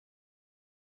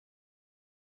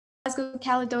Glasgow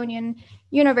Caledonian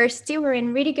University. We're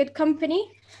in really good company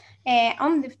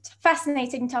on the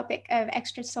fascinating topic of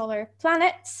extrasolar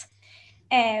planets,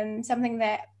 something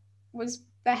that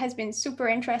has been super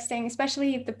interesting,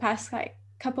 especially the past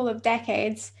couple of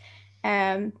decades,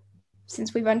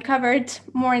 since we've uncovered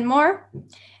more and more.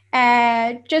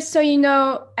 Just so you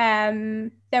know,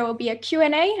 there will be a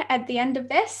Q&A at the end of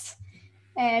this,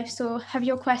 so have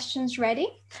your questions ready,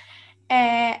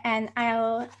 and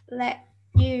I'll let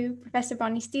you, Professor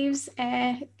Bonnie Steeves,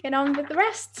 get on with the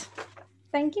rest.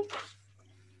 Thank you.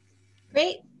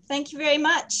 Great, thank you very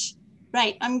much.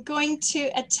 Right, I'm going to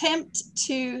attempt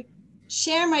to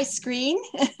share my screen.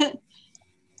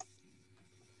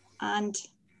 And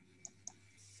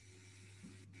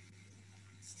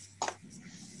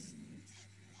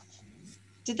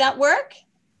did that work?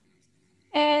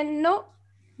 No.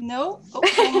 No? Oh,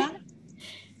 hang on.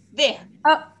 There.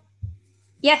 Oh,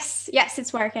 yes,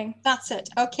 it's working. That's it.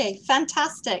 Okay,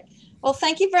 fantastic. Well,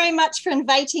 thank you very much for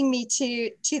inviting me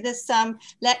to this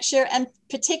lecture, and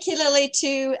particularly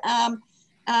to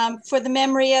for the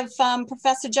memory of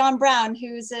Professor John Brown,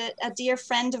 who's a dear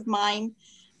friend of mine.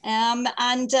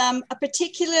 I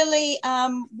particularly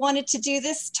wanted to do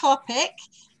this topic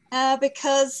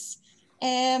because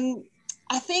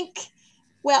I think,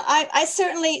 well, I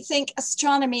certainly think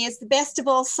astronomy is the best of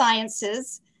all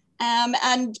sciences.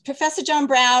 And Professor John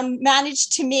Brown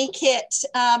managed to make it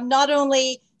not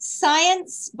only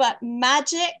science, but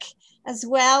magic as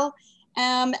well.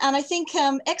 And I think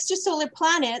extrasolar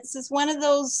planets is one of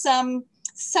those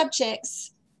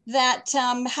subjects that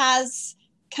has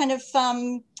kind of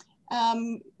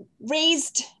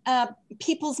raised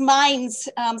people's minds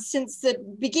since the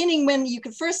beginning, when you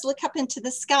could first look up into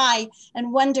the sky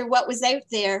and wonder what was out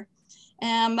there.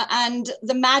 And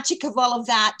the magic of all of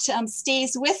that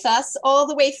stays with us all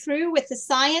the way through with the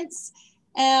science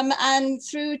and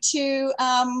through to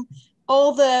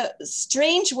all the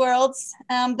strange worlds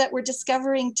that we're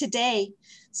discovering today.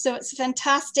 So it's a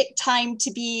fantastic time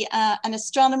to be an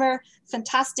astronomer,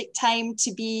 fantastic time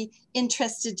to be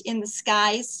interested in the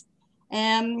skies.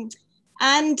 The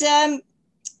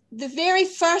very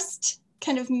first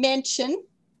kind of mention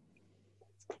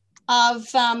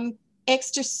of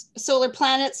extrasolar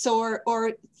planets or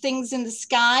things in the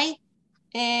sky.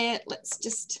 Let's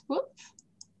just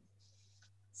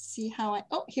see how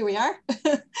oh, here we are.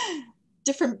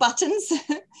 Different buttons.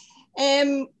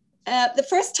 The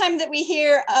first time that we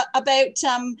hear about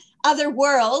other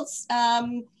worlds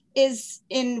is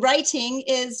in writing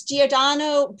is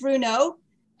Giordano Bruno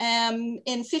in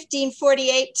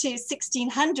 1548 to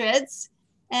 1600s.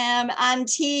 And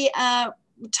he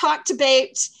talked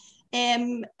about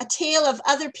a tale of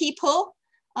other people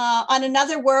on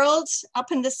another world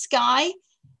up in the sky.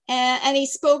 And he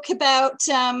spoke about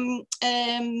the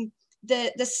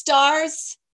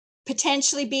stars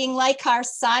potentially being like our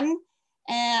sun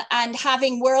and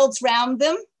having worlds around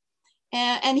them.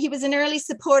 And he was an early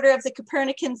supporter of the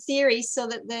Copernican theory, so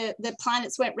that the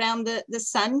planets went around the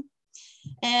sun.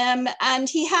 And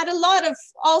he had a lot of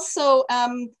also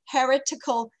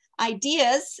heretical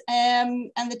ideas,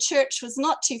 and the church was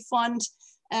not too fond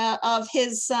of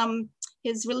his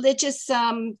religious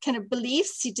kind of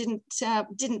beliefs. He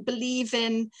didn't believe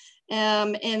in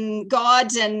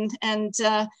God and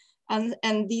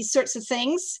these sorts of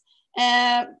things.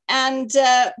 But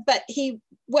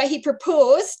what he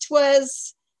proposed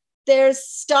was, there's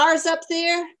stars up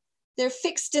there, they're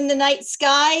fixed in the night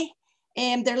sky,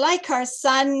 and they're like our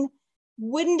sun.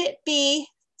 Wouldn't it be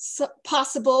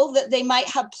possible that they might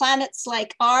have planets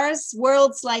like ours,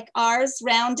 worlds like ours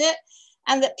around it,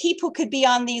 and that people could be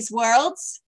on these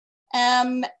worlds?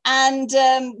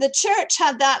 The church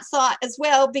had that thought as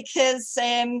well, because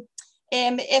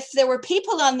if there were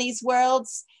people on these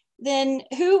worlds, then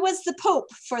who was the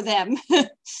Pope for them?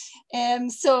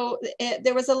 So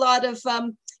there was a lot of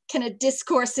kind of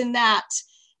discourse in that.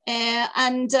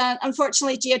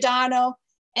 Unfortunately, Giordano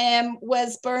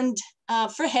was burned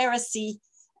for heresy.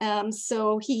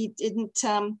 So he didn't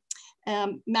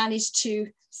manage to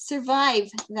survive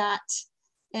that.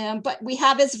 But we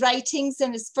have his writings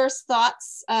and his first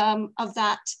thoughts of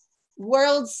that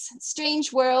worlds,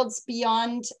 strange worlds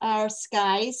beyond our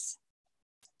skies.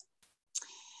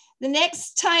 The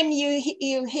next time you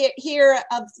hear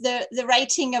of the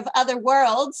writing of other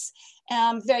worlds,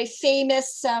 very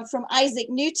famous from Isaac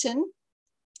Newton,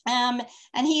 and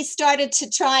he started to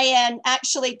try and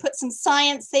actually put some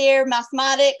science there,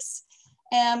 mathematics,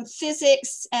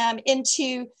 physics,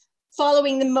 into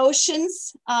following the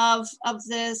motions of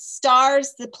the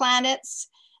stars, the planets,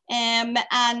 and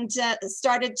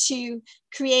started to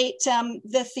create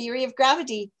the theory of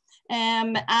gravity.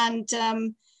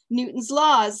 Newton's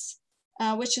laws,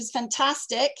 which is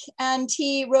fantastic. And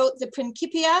he wrote the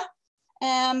Principia.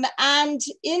 And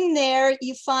in there,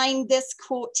 you find this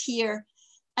quote here.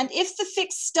 And if the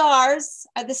fixed stars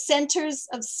are the centers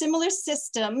of similar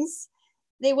systems,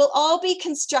 they will all be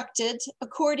constructed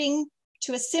according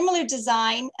to a similar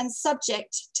design and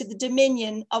subject to the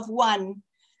dominion of one.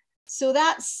 So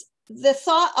that's the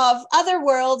thought of other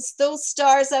worlds, those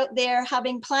stars out there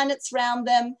having planets around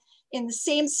them in the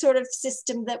same sort of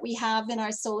system that we have in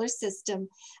our solar system,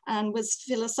 and was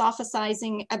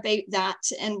philosophizing about that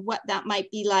and what that might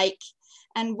be like,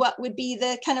 and what would be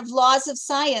the kind of laws of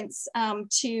science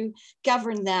to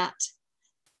govern that.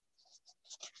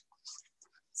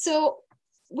 So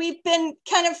we've been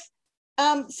kind of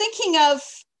thinking of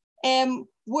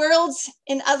worlds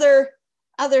in other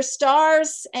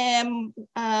stars.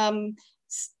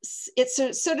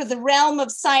 It's sort of the realm of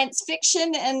science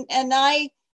fiction, and I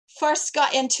first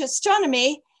got into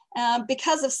astronomy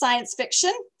because of science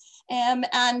fiction,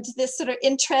 and this sort of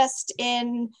interest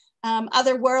in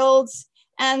other worlds.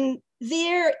 And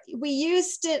there we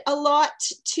used it a lot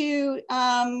to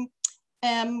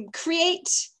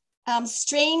create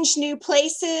strange new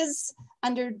places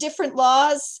under different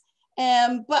laws,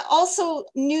 but also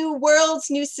new worlds,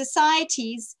 new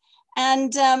societies.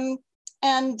 And the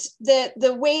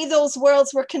way those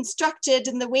worlds were constructed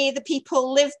and the way the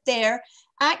people lived there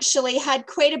actually had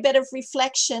quite a bit of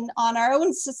reflection on our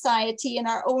own society and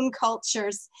our own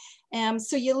cultures.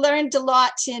 So you learned a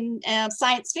lot in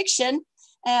science fiction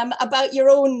about your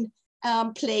own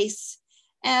place.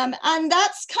 And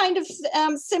that's kind of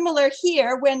similar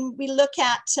here when we look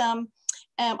at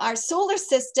our solar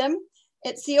system.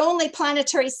 It's the only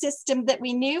planetary system that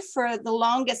we knew for the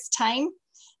longest time.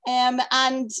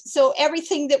 And so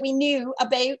everything that we knew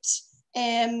about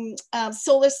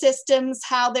solar systems,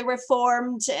 how they were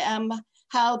formed,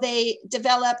 how they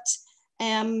developed,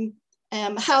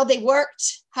 how they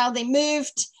worked, how they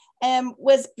moved,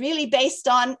 was really based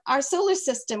on our solar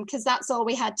system, because that's all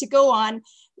we had to go on,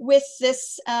 with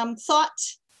this thought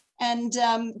and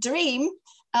dream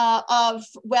of,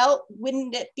 well,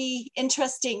 wouldn't it be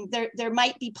interesting? There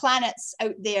might be planets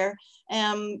out there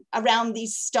around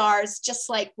these stars, just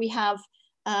like we have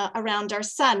around our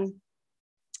sun.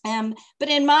 But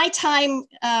in my time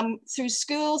through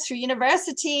school, through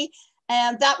university,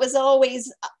 that was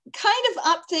always kind of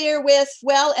up there with,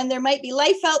 well, and there might be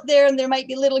life out there, and there might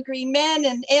be little green men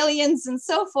and aliens and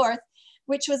so forth,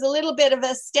 which was a little bit of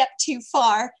a step too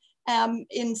far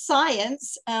in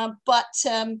science, but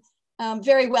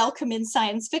very welcome in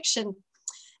science fiction.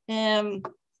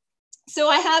 So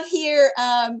I have here,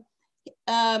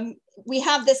 we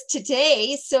have this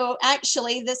today. So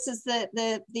actually, this is the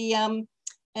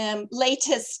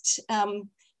latest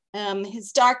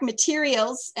his dark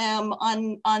materials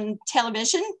on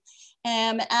television,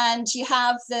 and you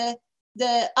have the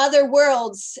other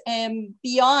worlds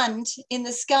beyond in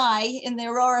the sky, in the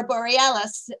aurora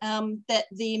borealis, that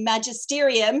the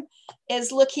magisterium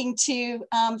is looking to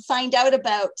find out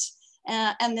about,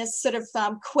 and this sort of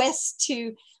quest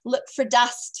to look for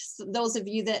dust, those of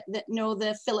you that know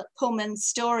the Philip Pullman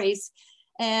stories.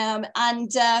 And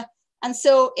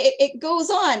so it goes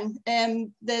on,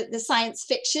 the science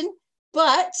fiction,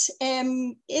 but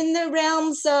in the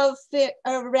realms of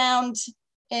around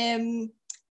the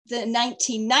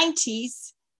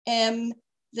 1990s,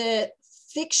 the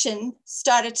fiction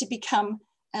started to become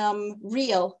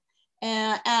real.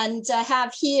 And I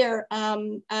have here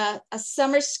a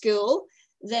summer school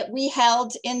that we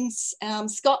held in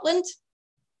Scotland.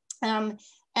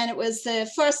 And it was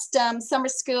the first summer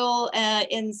school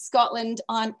in Scotland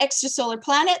on extrasolar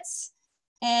planets.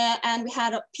 And we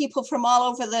had people from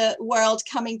all over the world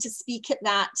coming to speak at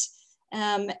that,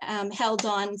 held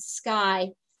on Sky.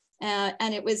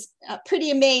 And it was pretty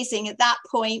amazing. At that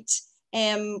point,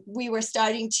 we were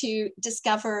starting to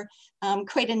discover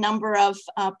quite a number of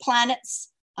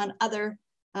planets on other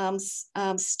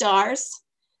stars.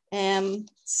 But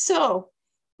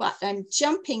I'm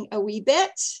jumping a wee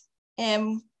bit.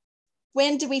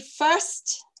 When do we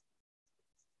first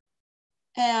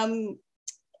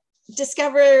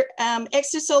discover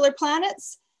extrasolar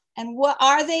planets, and what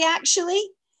are they actually?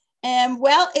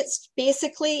 Well, it's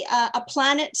basically a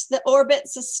planet that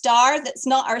orbits a star that's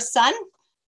not our sun.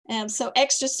 So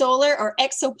extrasolar or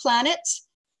exoplanet.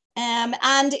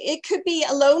 And it could be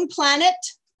a lone planet,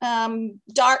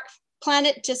 dark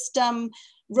planet, just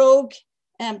rogue,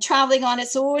 traveling on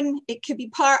its own. It could be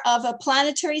part of a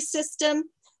planetary system,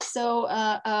 so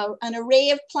an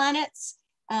array of planets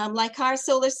like our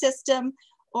solar system,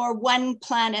 or one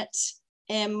planet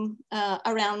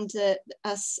around a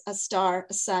star,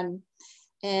 a sun.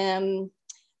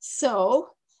 So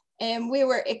we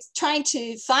were trying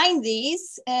to find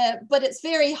these, but it's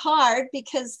very hard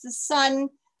because the sun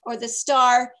or the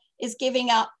star is giving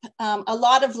up a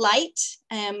lot of light,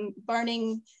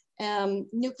 burning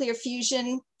nuclear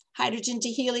fusion, hydrogen to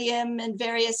helium and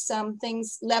various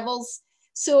things, levels.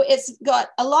 So it's got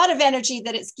a lot of energy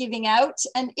that it's giving out.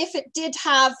 And if it did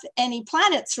have any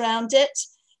planets around it,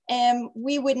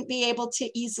 we wouldn't be able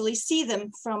to easily see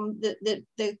them from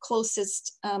the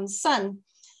closest sun,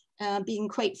 being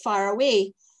quite far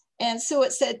away. And so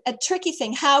it's a tricky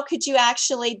thing. How could you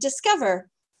actually discover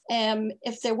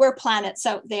if there were planets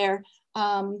out there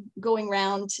going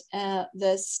around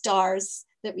the stars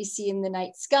that we see in the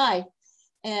night sky?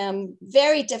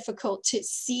 Very difficult to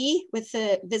see with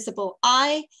the visible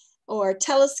eye or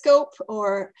telescope,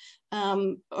 or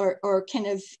kind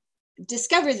of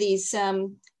discover these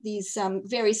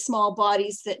very small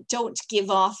bodies that don't give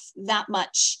off that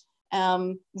much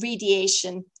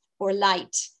radiation or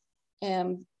light,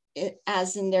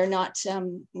 as in they're not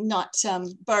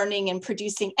burning and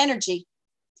producing energy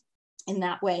in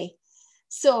that way.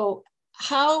 So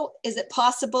how is it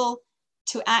possible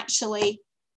to actually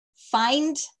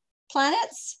find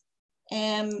planets?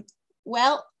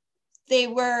 Well, they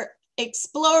were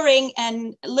exploring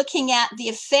and looking at the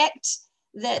effect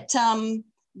that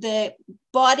the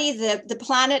body, the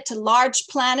planet, a large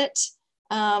planet,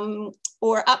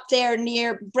 or up there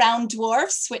near brown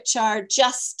dwarfs, which are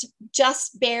just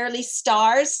barely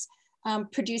stars,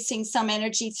 producing some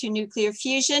energy through nuclear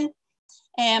fusion.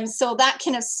 So that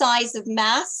kind of size of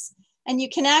mass. And you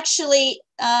can actually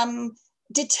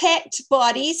detect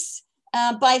bodies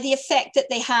by the effect that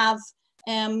they have,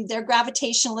 their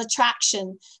gravitational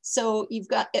attraction. So you've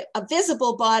got a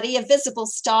visible body, a visible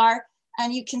star,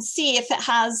 and you can see if it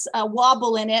has a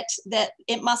wobble in it, that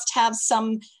it must have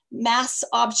some mass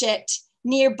object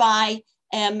nearby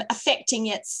affecting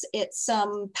its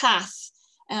path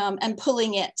and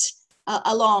pulling it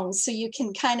along. So you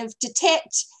can kind of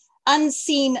detect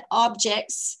unseen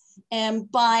objects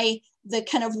by the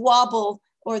kind of wobble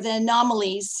or the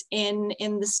anomalies in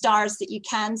the stars that you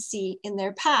can see in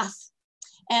their path.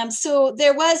 So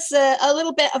there was a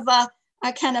little bit of a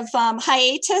kind of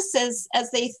hiatus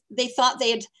as they thought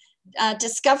they had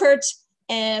discovered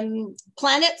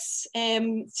planets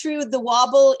through the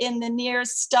wobble in the near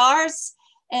stars,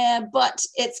 but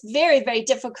it's very, very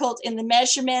difficult in the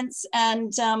measurements,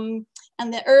 and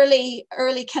the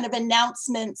early kind of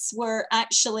announcements were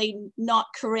actually not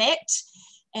correct,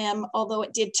 although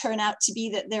it did turn out to be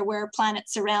that there were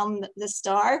planets around the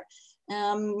star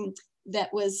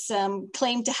that was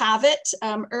claimed to have it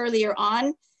earlier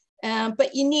on.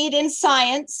 But you need in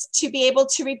science to be able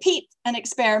to repeat an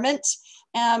experiment.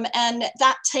 And at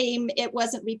that time, it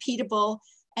wasn't repeatable.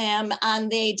 And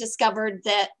they discovered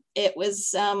that it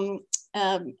was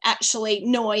actually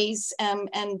noise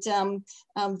and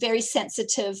very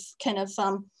sensitive kind of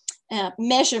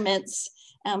measurements.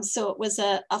 So it was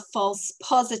a false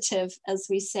positive, as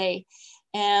we say.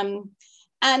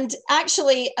 And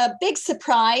actually, a big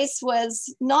surprise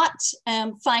was not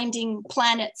finding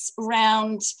planets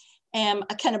around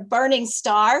a kind of burning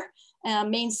star,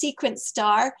 main sequence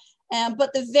star,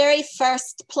 but the very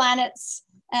first planets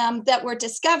that were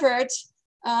discovered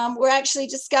were actually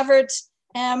discovered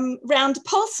around a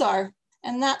pulsar,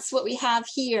 and that's what we have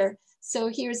here. So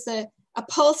here's a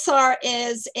pulsar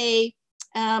is a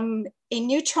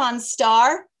neutron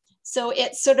star. So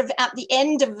it's sort of at the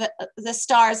end of the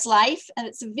star's life, and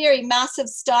it's a very massive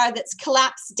star that's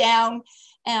collapsed down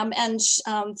and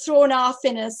thrown off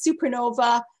in a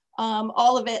supernova.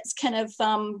 All of it's kind of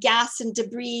gas and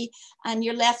debris, and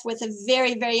you're left with a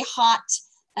very, very hot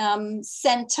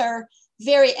center,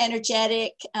 very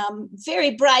energetic,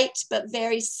 very bright, but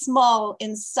very small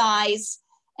in size.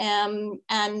 And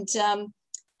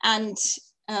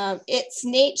its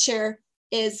nature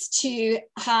is to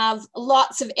have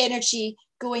lots of energy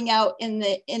going out in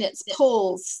its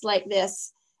poles like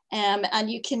this. And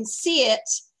you can see it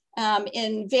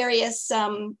in various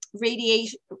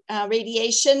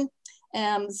radiation.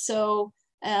 So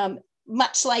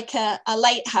much like a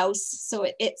lighthouse. So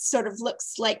it sort of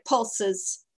looks like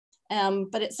pulses,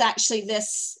 but it's actually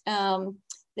this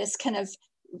kind of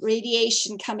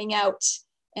radiation coming out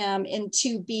in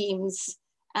two beams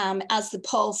as the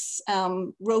pulse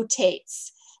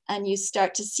rotates, and you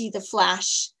start to see the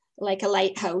flash like a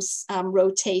lighthouse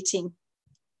rotating.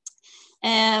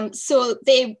 So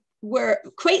they were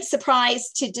quite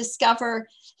surprised to discover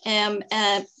in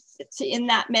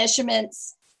that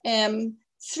measurements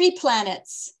 3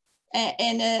 planets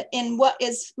in what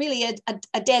is really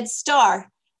a dead star.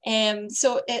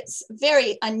 So it's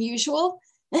very unusual.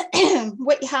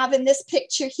 what you have in this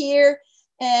picture here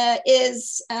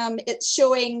is it's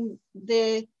showing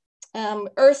the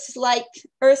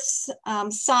Earth's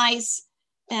size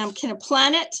kind of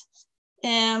planet,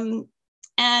 and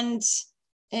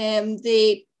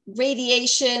the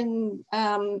radiation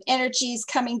energies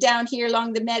coming down here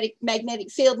along the magnetic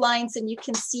field lines, and you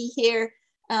can see here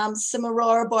some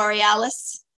aurora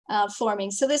borealis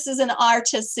forming. So this is an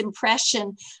artist's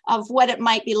impression of what it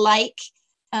might be like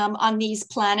on these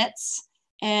planets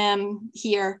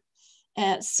here.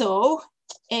 So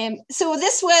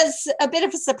this was a bit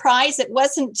of a surprise. It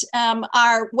wasn't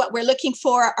what we're looking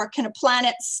for, our kind of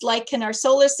planets like in our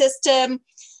solar system,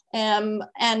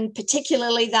 and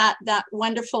particularly that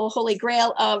wonderful holy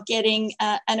grail of getting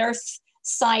an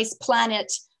Earth-sized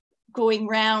planet going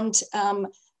round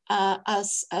a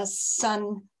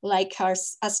sun like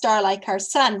a star like our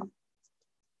sun.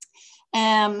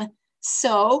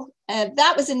 So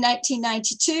that was in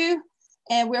 1992,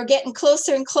 and we're getting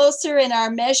closer and closer in our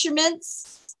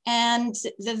measurements. And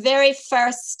the very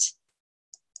first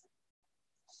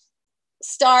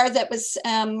star that was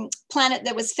planet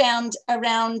that was found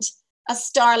around a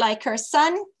star like our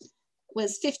sun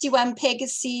was 51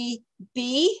 Pegasi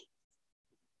b,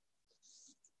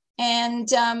 and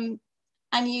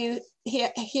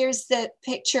here's the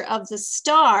picture of the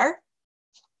star,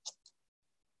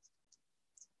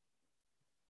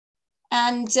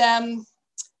 and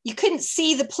you couldn't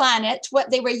see the planet. What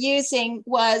they were using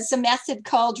was a method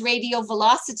called radial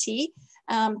velocity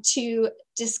to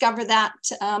discover that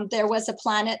there was a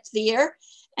planet there.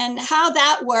 And how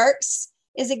that works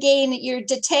is, again, you're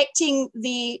detecting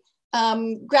the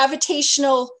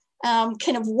gravitational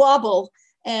kind of wobble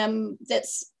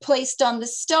that's placed on the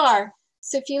star.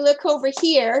 So if you look over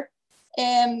here,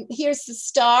 here's the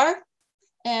star,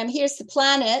 here's the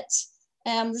planet.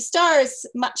 The star is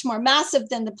much more massive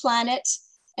than the planet,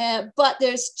 but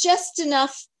there's just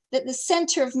enough that the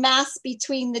center of mass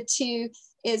between the two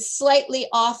is slightly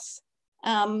off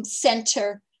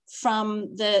center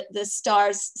from the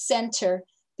star's center,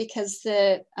 because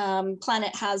the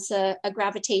planet has a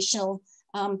gravitational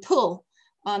pull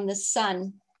on the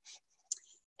sun.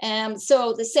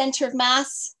 So the center of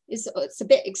mass it's a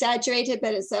bit exaggerated,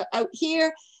 but it's out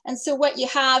here. And so what you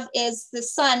have is the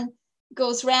sun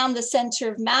goes around the center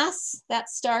of mass, that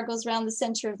star goes around the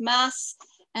center of mass,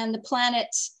 and the planet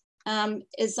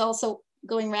is also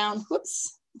going around,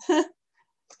 whoops,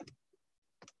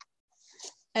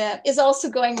 is also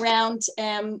going around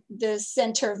the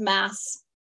center of mass.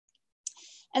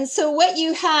 And so what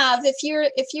you have, if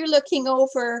you're looking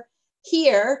over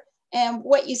here,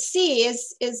 what you see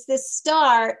is this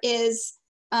star is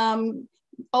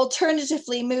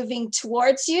alternatively moving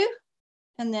towards you,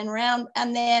 and then around,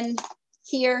 and then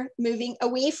here moving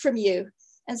away from you.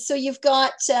 And so you've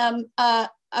got a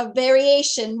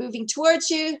variation moving towards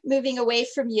you, moving away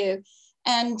from you.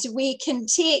 And we can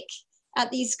take, at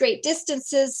these great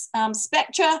distances,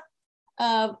 spectra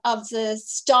of the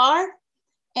star,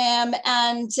 and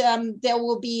there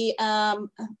will be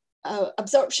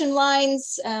absorption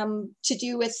lines to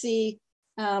do with the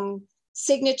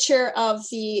signature of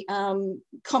the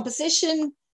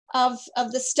composition of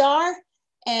the star.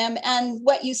 And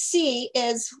what you see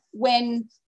is when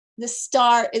the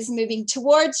star is moving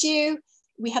towards you,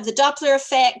 we have the Doppler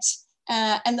effect,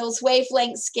 and those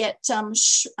wavelengths get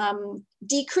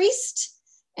decreased,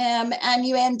 and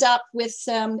you end up with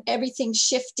everything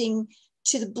shifting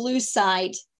to the blue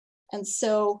side. And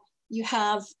so you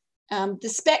have the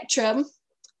spectrum,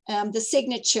 the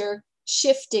signature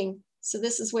shifting. So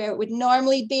this is where it would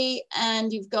normally be,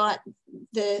 and you've got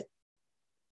the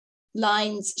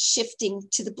lines shifting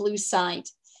to the blue side.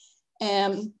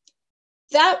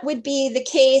 That would be the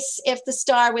case if the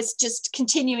star was just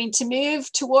continuing to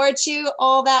move towards you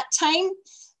all that time.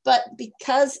 But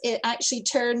because it actually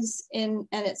turns in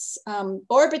and it's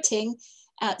orbiting,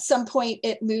 at some point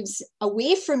it moves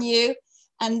away from you.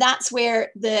 And that's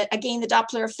where, again, the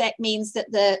Doppler effect means that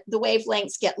the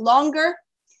wavelengths get longer,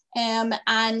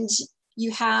 and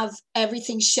you have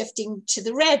everything shifting to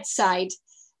the red side.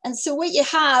 And so what you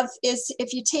have is,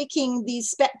 if you're taking these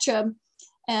spectrum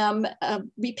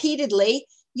repeatedly,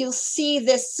 you'll see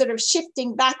this sort of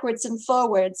shifting backwards and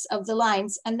forwards of the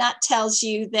lines, and that tells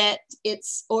you that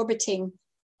it's orbiting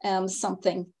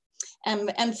something.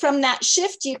 And from that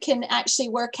shift, you can actually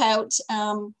work out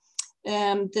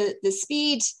the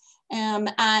speed,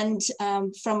 and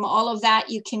from all of that,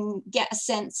 you can get a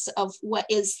sense of what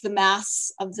is the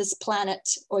mass of this planet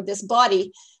or this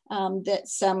body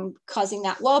that's causing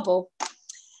that wobble.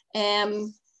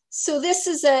 So this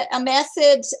is a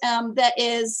method that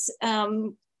is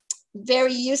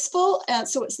very useful.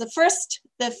 So it's the first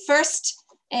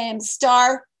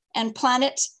star and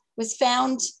planet was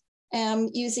found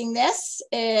using this.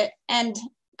 And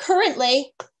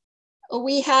currently,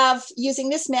 we have, using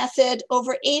this method,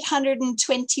 over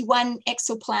 821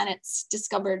 exoplanets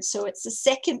discovered. So it's the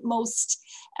second most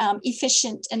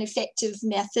efficient and effective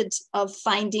method of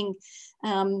finding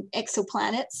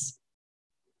exoplanets.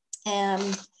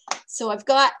 So I've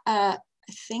got, I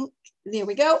think, there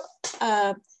we go,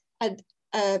 a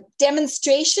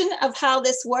demonstration of how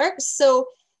this works. So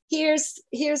here's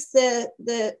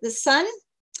the sun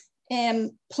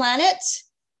planet,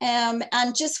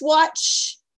 and just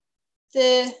watch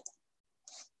the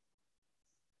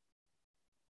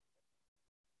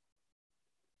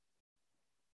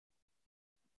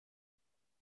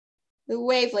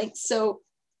wavelength. So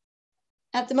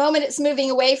at the moment it's moving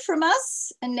away from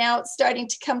us, and now it's starting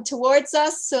to come towards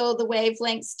us. So the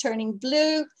wavelength's turning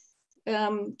blue,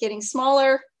 getting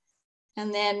smaller,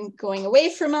 and then going away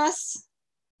from us.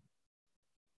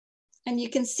 And you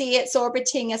can see it's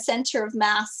orbiting a center of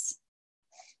mass,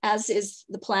 as is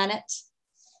the planet.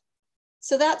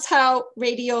 So that's how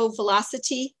radial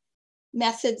velocity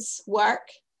methods work.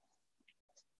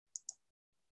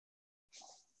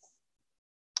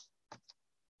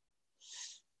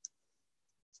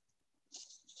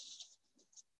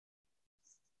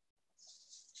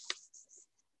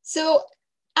 So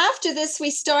after this, we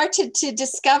started to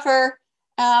discover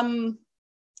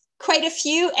quite a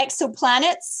few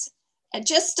exoplanets,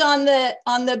 just on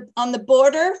the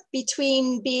border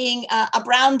between being a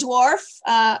brown dwarf,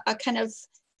 a kind of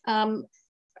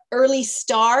early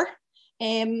star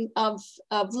of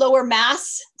lower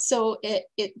mass. So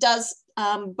it does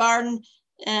burn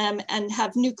and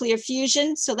have nuclear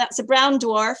fusion. So that's a brown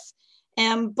dwarf.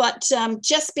 But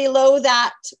just below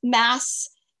that mass,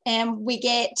 we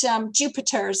get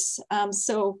Jupiters,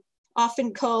 so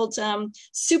often called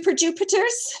super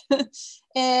Jupiters,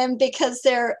 because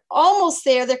they're almost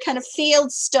there. They're kind of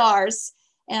failed stars,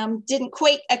 didn't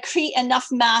quite accrete enough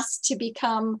mass to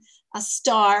become a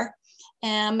star.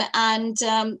 And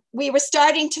we were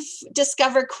starting to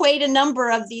discover quite a number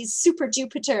of these super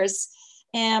Jupiters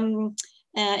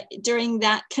during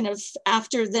that kind of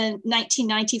after the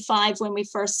 1995, when we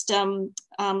first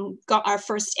got our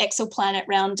first exoplanet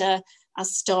around a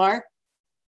star.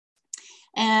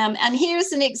 And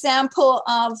here's an example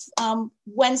of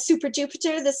one super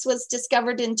Jupiter. This was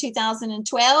discovered in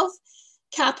 2012,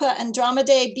 Kappa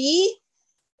Andromedae b.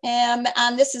 And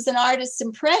this is an artist's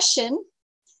impression.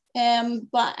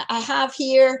 But I have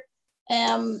here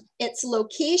its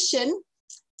location.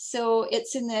 So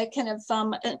it's in the kind of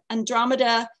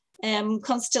Andromeda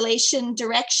constellation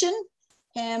direction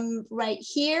right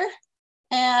here.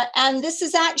 And this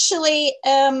is actually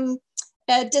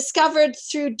discovered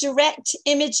through direct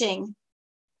imaging.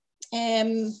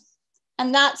 And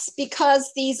that's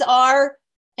because these are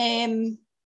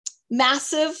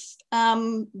massive,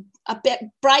 a bit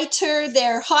brighter.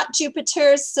 They're hot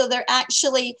Jupiters, so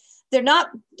they're not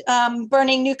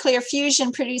burning nuclear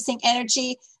fusion, producing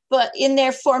energy, but in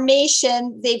their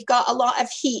formation, they've got a lot of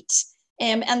heat,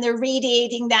 and they're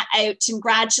radiating that out, and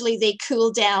gradually they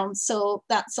cool down. So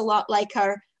that's a lot like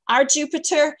our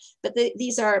Jupiter, but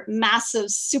these are massive,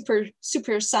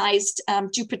 super-sized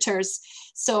Jupiters.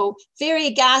 So very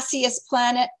gaseous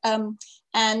planet, and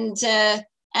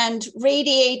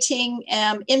radiating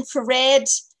infrared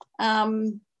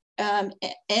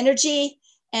energy,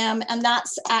 and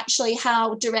that's actually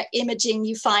how direct imaging,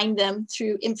 you find them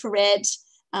through infrared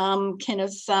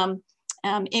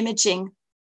imaging.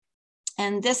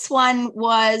 And this one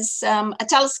was a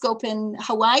telescope in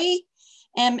Hawaii.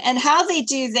 And how they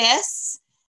do this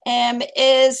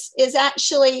is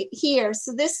actually here.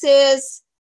 So this is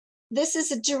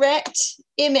a direct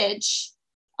image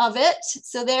of it.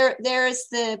 So there's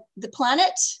the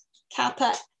planet,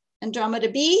 Kappa Andromeda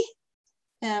b,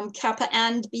 Kappa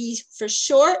and b for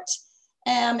short,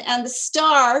 and the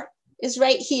star is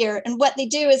right here. And what they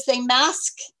do is they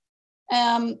mask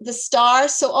the star,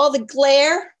 so all the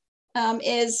glare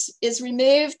is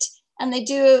removed, and they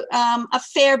do a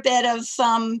fair bit of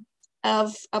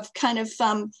kind of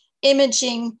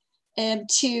imaging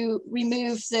to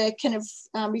remove the kind of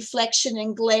reflection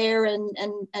and glare,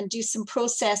 and do some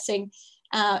processing,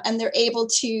 and they're able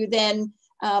to then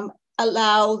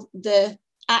allow the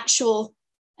actual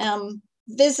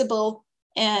visible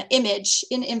image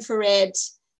in infrared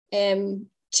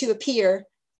to appear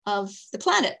of the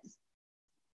planet.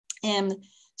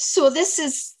 So this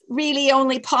is really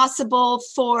only possible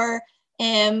for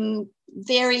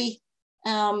very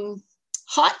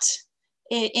hot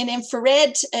in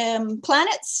infrared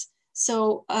planets.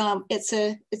 So it's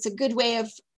a good way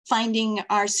of finding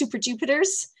our super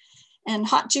Jupiters and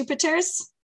hot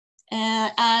Jupiters.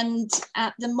 And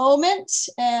at the moment,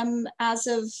 as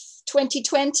of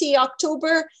 2020,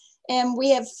 October, we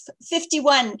have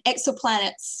 51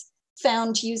 exoplanets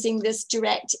found using this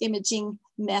direct imaging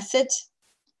method.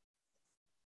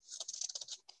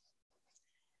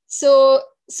 So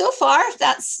far,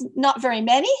 that's not very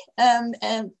many.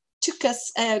 Took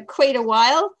us quite a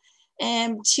while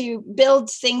to build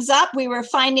things up. We were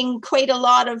finding quite a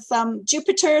lot of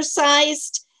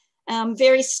Jupiter-sized,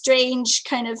 very strange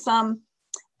kind of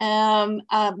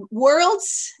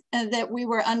worlds that we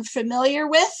were unfamiliar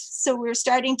with. So we were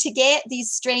starting to get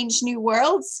these strange new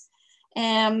worlds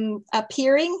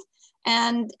appearing.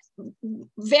 And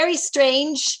very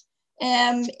strange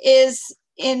is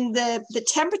in the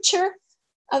temperature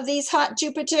of these hot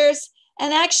Jupiters,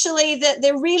 and actually that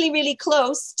they're really, really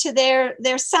close to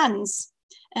their suns.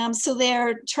 So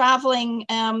they're traveling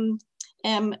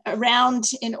around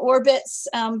in orbits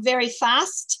very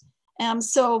fast.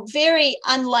 So very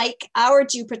unlike our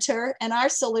Jupiter and our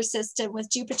solar system,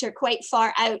 with Jupiter quite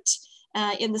far out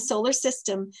in the solar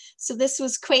system. So this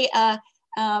was quite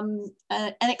an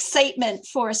excitement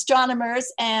for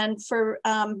astronomers and for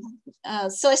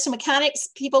celestial mechanics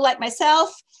people like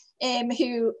myself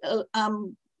who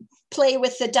play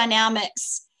with the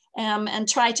dynamics and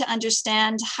try to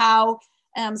understand how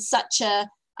such a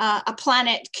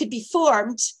planet could be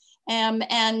formed and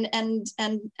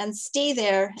stay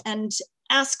there, and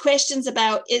ask questions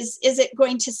about is it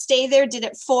going to stay there? Did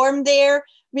it form there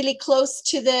really close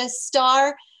to the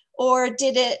star, or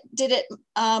did it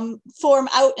form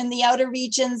out in the outer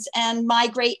regions and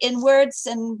migrate inwards?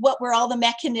 And what were all the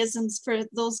mechanisms for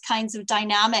those kinds of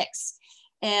dynamics?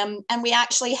 And we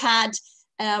actually had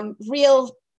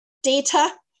real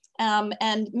data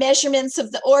and measurements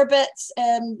of the orbits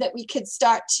that we could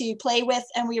start to play with,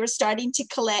 and we were starting to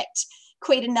collect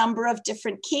quite a number of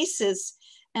different cases.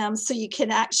 So you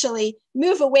can actually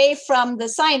move away from the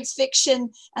science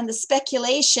fiction and the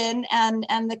speculation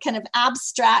and the kind of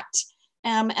abstract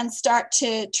and start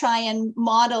to try and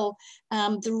model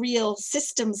the real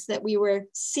systems that we were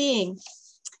seeing.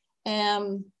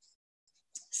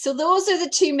 So those are the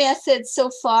two methods so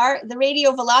far, the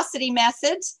radio velocity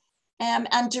method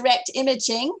and direct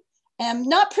imaging.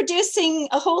 Not producing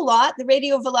a whole lot. The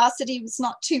radio velocity was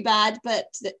not too bad,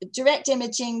 but the direct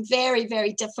imaging, very,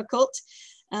 very difficult.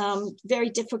 Very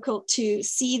difficult to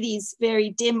see these very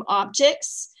dim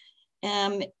objects,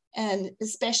 and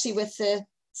especially with the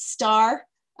star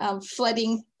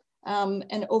flooding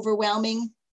and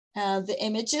overwhelming the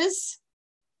images.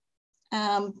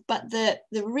 But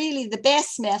really the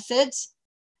best method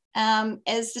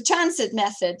is the transit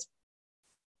method.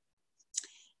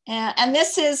 And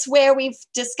this is where we've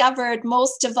discovered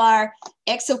most of our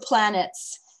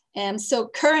exoplanets. So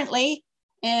currently,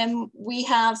 we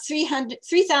have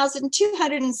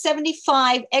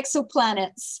 3,275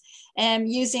 exoplanets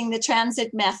using the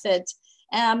transit method.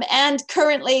 And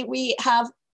currently we have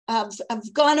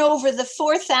gone over the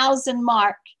 4,000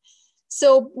 mark.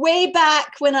 So way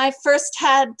back when I first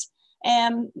had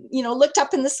looked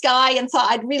up in the sky and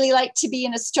thought I'd really like to be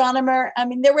an astronomer, I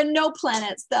mean, there were no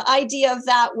planets. The idea of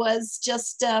that was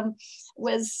just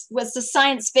was the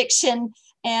science fiction,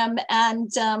 you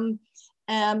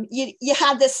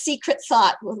had this secret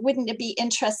thought, wouldn't it be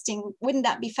interesting? Wouldn't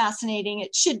that be fascinating?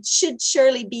 It should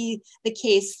surely be the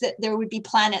case that there would be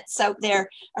planets out there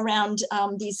around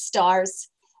these stars.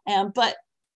 But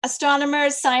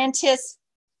astronomers, scientists,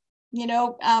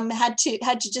 had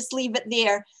to just leave it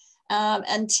there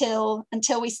until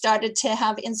we started to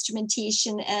have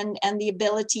instrumentation and the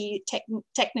ability,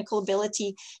 technical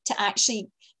ability to actually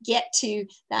get to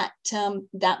that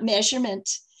measurement.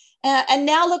 And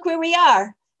now look where we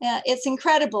are. It's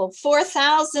incredible.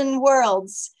 4,000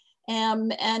 worlds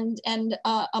and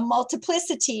a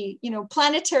multiplicity,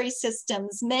 planetary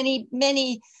systems,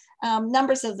 many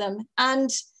numbers of them, and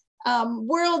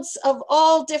worlds of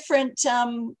all different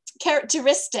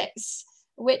characteristics,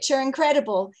 which are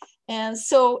incredible. And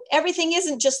so everything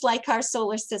isn't just like our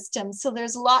solar system. So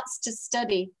there's lots to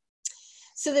study.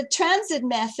 So the transit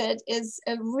method is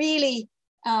a really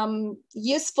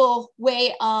useful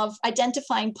way of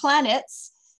identifying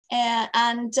planets,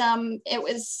 and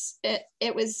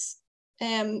it was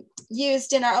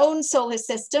used in our own solar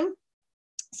system.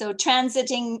 So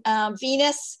transiting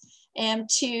Venus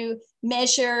to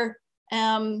measure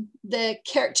the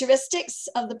characteristics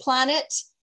of the planet.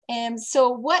 So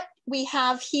what we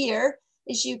have here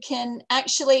is you can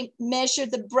actually measure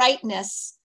the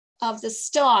brightness of the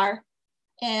star,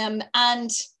 and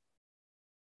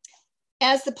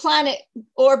as the planet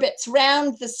orbits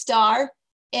round the star,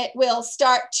 it will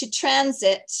start to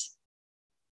transit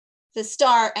the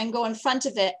star and go in front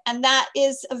of it. And that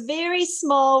is a very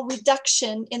small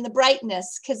reduction in the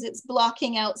brightness because it's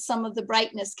blocking out some of the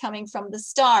brightness coming from the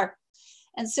star.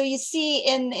 And so you see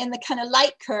in the kind of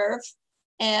light curve,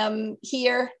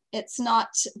 here, it's not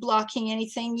blocking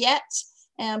anything yet,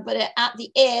 but at the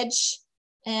edge,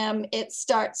 it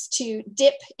starts to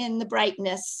dip in the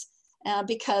brightness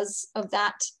because of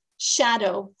that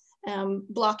shadow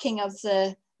blocking of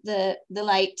the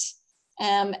light.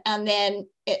 And then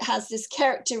it has this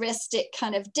characteristic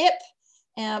kind of dip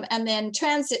and then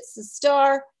transits the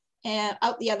star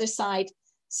out the other side.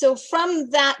 So from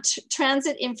that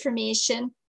transit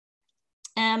information,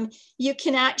 you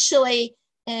can actually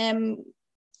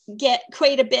get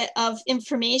quite a bit of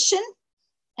information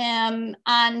and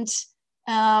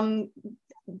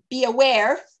be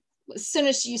aware as soon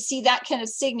as you see that kind of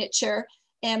signature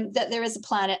that there is a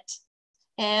planet.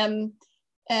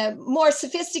 More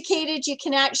sophisticated, you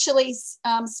can actually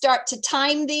start to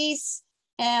time these,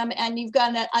 and you've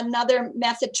got another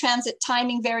method, transit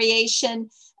timing variation,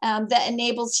 that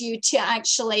enables you to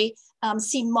actually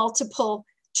see multiple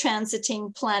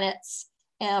transiting planets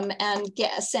and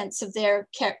get a sense of their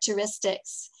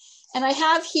characteristics. And I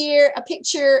have here a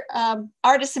picture,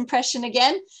 artist impression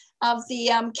again, of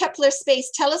the Kepler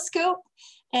Space Telescope,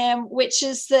 which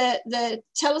is the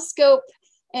telescope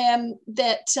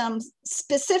that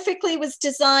specifically was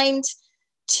designed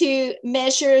to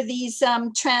measure these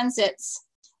transits.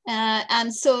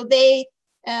 And so they,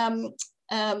 it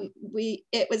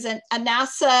was a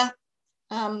NASA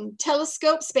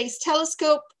telescope, space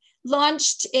telescope,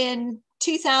 launched in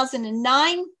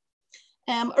 2009,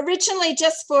 originally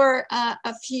just for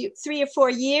a few, 3 or 4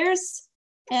 years,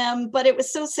 but it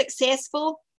was so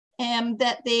successful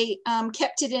that they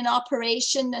kept it in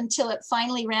operation until it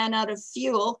finally ran out of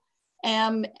fuel.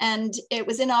 And it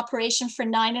was in operation for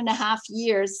 9.5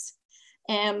 years.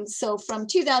 So from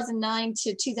 2009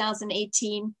 to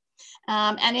 2018.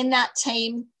 And in that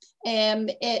time,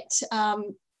 it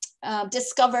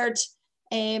discovered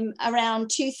around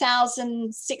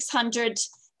 2,600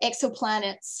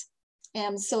 exoplanets.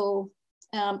 So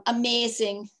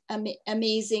amazing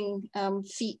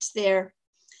feat there.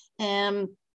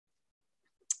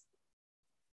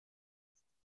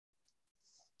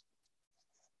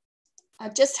 I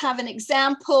just have an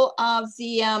example of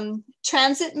the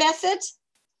transit method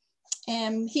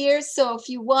here. So if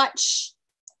you watch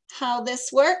how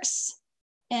this works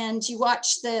and you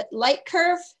watch the light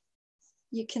curve,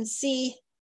 you can see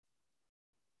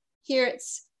here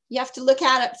you have to look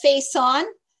at it face on,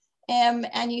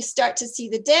 and you start to see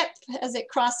the dip as it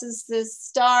crosses the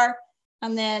star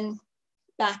and then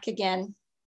back again.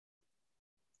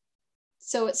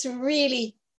 So it's a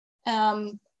really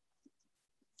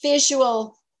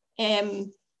visual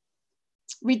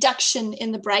reduction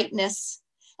in the brightness.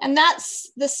 And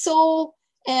that's the sole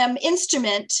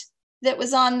instrument that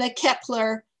was on the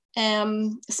Kepler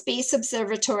Space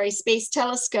Observatory, Space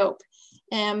Telescope.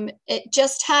 It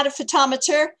just had a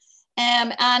photometer,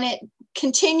 and it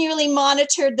continually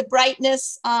monitored the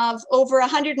brightness of over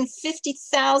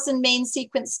 150,000 main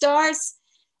sequence stars,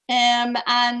 and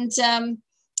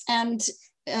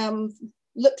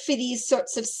look for these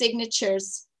sorts of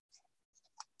signatures.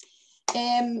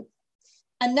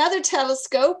 Another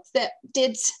telescope that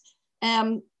did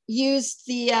use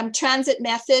the transit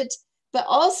method, but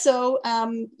also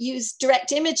used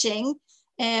direct imaging,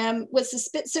 was the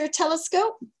Spitzer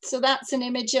telescope. So that's an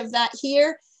image of that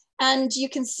here. And you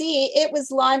can see it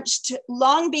was launched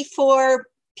long before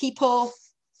people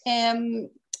had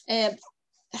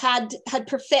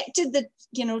perfected the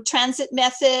transit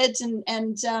method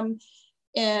and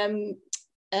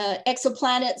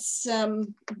exoplanets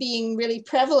being really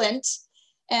prevalent.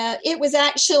 It was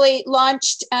actually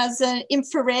launched as an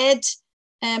infrared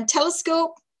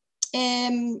telescope,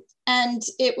 and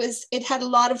it had a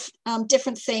lot of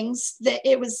different things that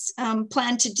it was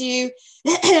planned to do,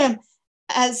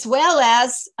 as well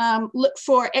as look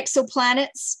for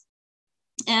exoplanets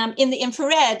in the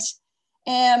infrared.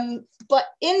 But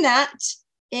in that,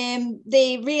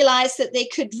 they realized that they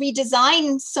could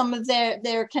redesign some of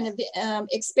their kind of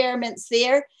experiments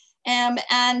there and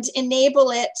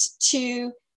enable it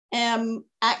to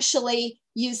actually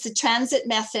use the transit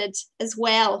method as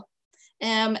well.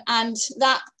 And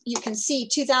that, you can see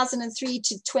 2003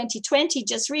 to 2020,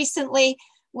 just recently,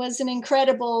 was an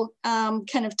incredible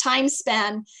kind of time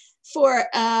span for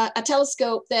a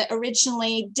telescope that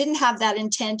originally didn't have that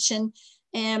intention.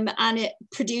 And it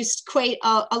produced quite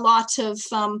a lot of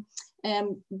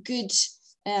good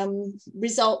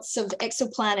results of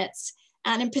exoplanets.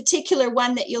 and in particular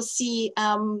one that you'll see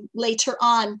later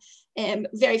on,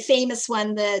 very famous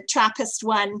one, the TRAPPIST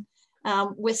one,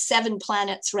 with 7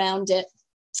 planets around it.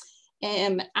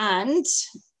 And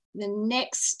the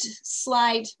next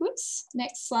slide,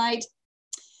 next slide,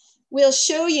 will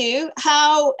show you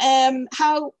how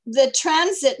the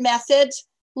transit method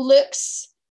looks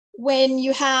when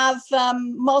you have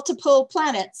multiple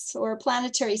planets or a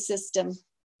planetary system.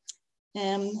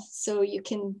 So you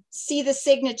can see the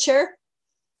signature.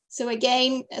 So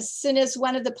again, as soon as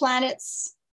one of the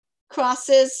planets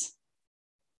crosses,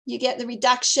 you get the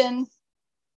reduction.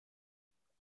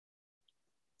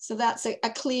 So that's a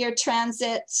clear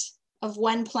transit of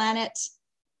one planet,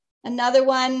 another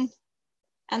one,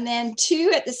 and then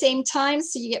 2 at the same time.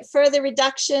 So you get further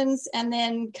reductions and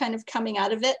then kind of coming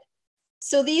out of it.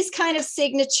 So these kind of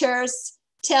signatures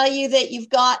tell you that you've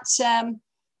got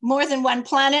more than one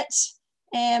planet,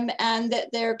 and that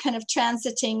they're kind of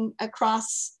transiting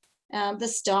across the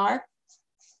star.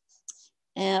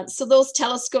 So those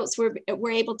telescopes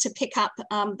were able to pick up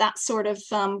that sort of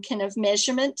kind of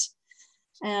measurement,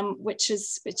 which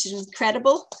is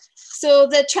incredible. So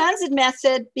the transit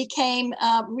method became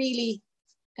really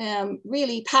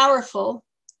powerful.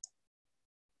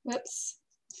 Whoops.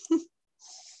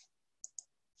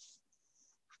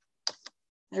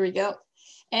 There we go.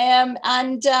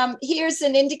 Here's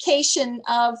an indication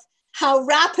of how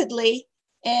rapidly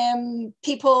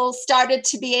people started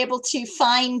to be able to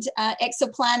find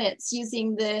exoplanets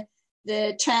using the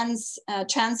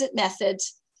transit method.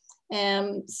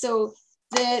 So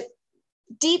the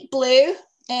deep blue,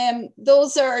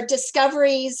 those are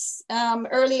discoveries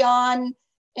early on,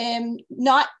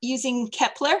 not using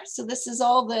Kepler. So this is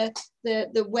all the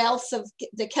wealth of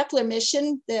the Kepler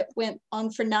mission that went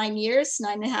on for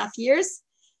 9.5 years.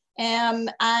 And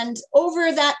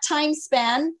over that time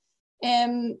span,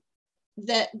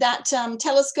 that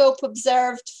telescope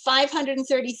observed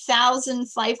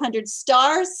 530,500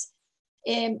 stars,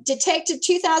 detected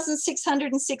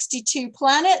 2,662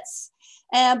 planets,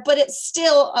 but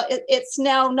it's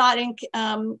now not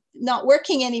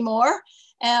working anymore.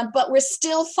 But we're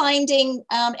still finding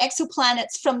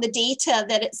exoplanets from the data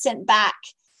that it sent back.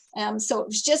 So it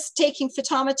was just taking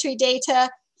photometry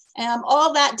data.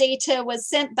 All that data was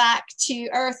sent back to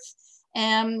Earth,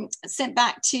 sent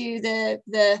back to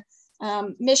the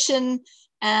mission,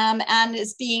 and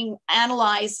is being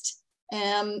analyzed.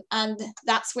 And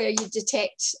that's where you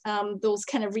detect those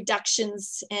kind of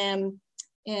reductions in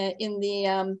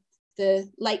the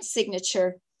light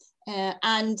signature.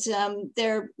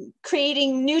 They're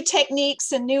creating new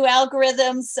techniques and new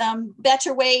algorithms,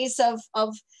 better ways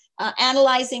of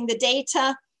analyzing the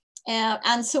data.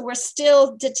 And so we're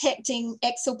still detecting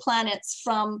exoplanets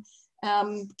from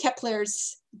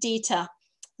Kepler's data,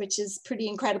 which is pretty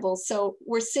incredible. So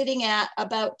we're sitting at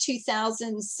about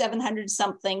 2,700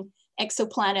 something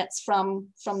exoplanets from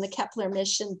the Kepler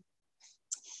mission.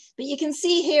 But you can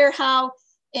see here how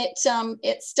it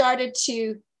started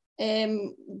to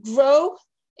grow.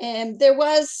 There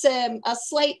was a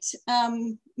slight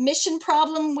mission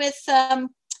problem with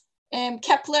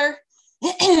Kepler.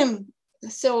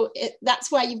 So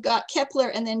that's why you've got Kepler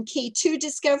and then K2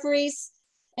 discoveries.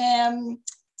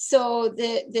 So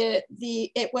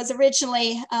it was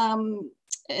originally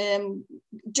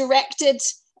directed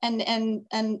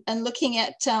and looking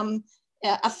at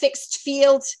a fixed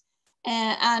field,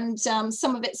 and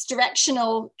some of its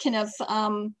directional kind of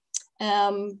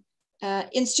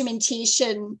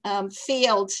instrumentation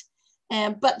failed,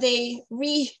 but they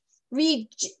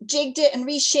rejigged it and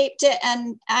reshaped it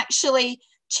and actually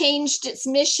changed its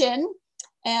mission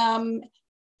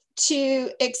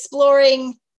to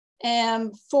exploring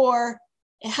for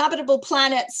habitable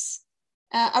planets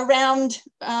around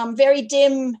very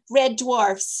dim red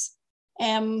dwarfs,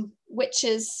 which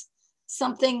is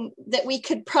something that we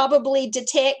could probably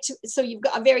detect. So you've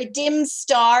got a very dim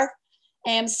star,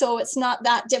 so it's not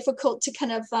that difficult to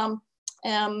kind of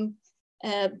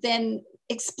then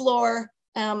explore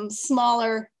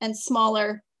smaller and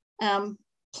smaller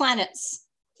planets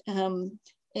in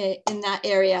that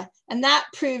area. And that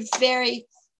proved very,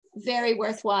 very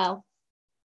worthwhile.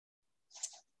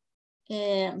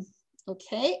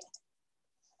 Okay.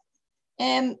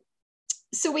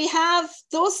 So we have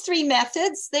those 3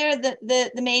 methods. They're the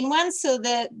main ones. So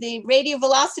the radial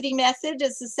velocity method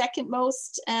is the second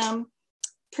most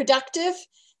productive.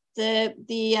 The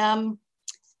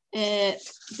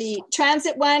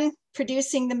transit one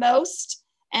producing the most,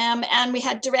 and we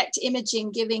had direct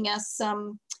imaging giving us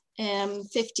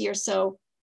 50 or so.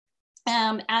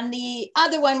 And the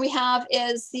other one we have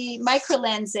is the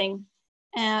microlensing,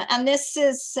 and this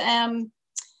is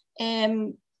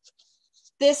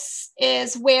this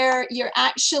is where you're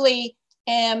actually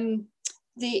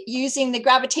using the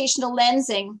gravitational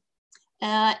lensing.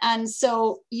 And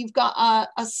so you've got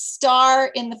a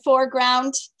star in the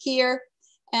foreground here,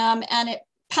 and it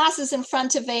passes in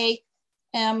front of a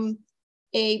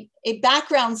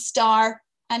background star.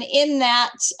 And in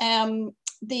that,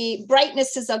 the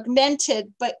brightness is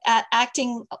augmented, but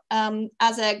acting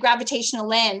as a gravitational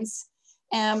lens.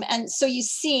 And so you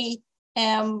see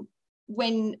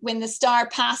when the star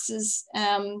passes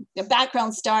the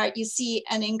background star, you see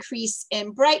an increase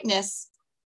in brightness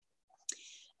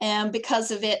because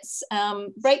of its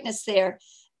brightness there.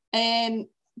 And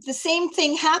the same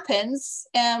thing happens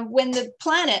when the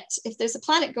planet, if there's a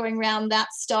planet going around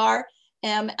that star,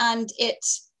 and it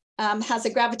has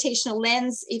a gravitational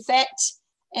lens effect,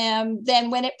 then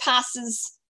when it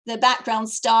passes the background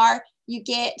star, you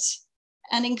get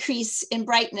an increase in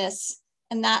brightness,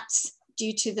 and that's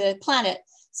due to the planet.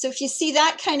 So if you see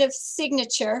that kind of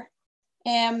signature,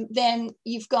 then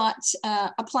you've got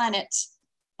a planet,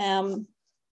 an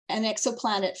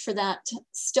exoplanet for that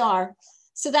star.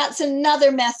 So that's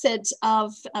another method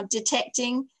of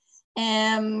detecting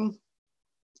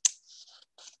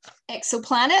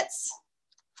exoplanets.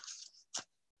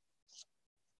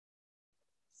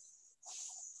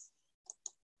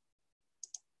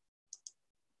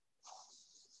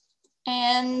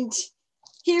 And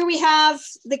here we have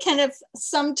the kind of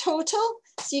sum total.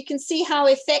 So you can see how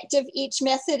effective each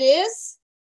method is.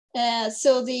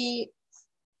 So the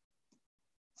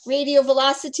radial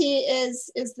velocity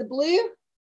is the blue.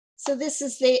 So this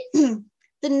is the,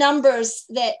 the numbers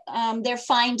that they're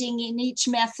finding in each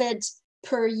method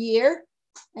per year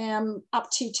up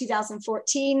to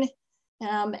 2014.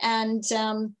 And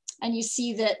you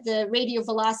see that the radial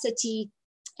velocity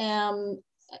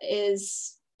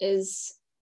is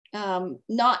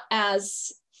not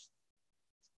as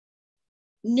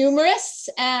numerous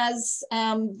as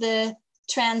the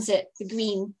transit, the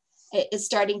green, is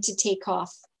starting to take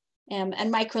off. And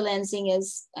microlensing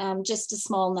is just a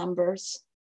small numbers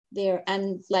there,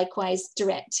 and likewise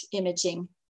direct imaging.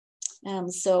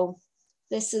 So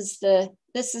this is the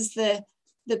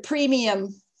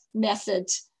premium method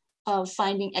of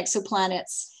finding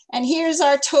exoplanets. And here's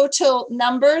our total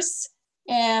numbers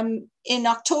in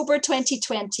October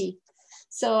 2020.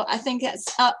 So I think that's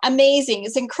amazing.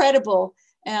 It's incredible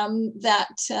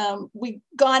that we've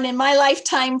gone in my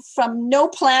lifetime from no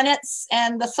planets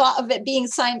and the thought of it being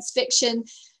science fiction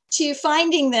to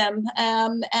finding them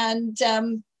and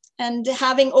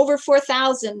having over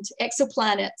 4,000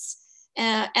 exoplanets,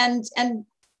 and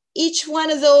each one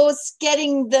of those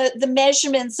getting the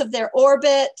measurements of their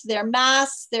orbit, their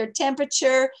mass, their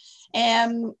temperature,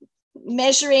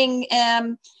 measuring,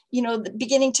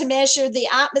 beginning to measure the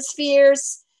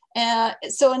atmospheres.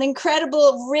 So an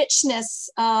incredible richness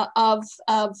of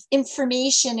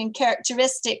information and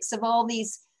characteristics of all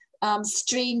these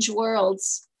strange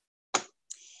worlds.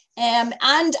 And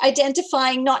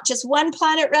identifying not just one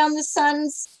planet around the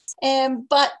suns,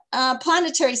 but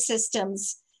planetary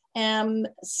systems,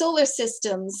 solar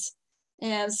systems.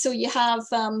 So you have,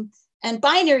 and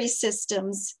binary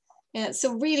systems.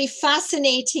 So really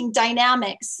fascinating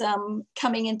dynamics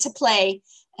coming into play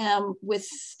with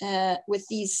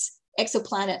these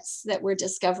exoplanets that we're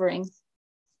discovering.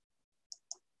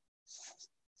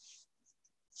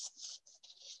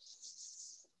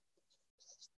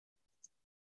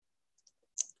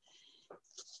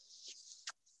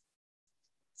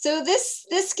 So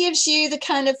this gives you the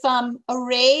kind of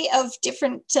array of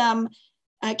different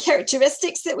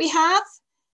characteristics that we have,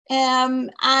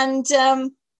 and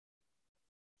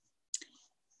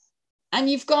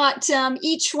you've got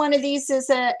each one of these is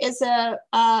a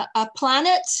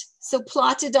planet. So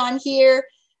plotted on here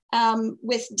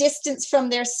with distance from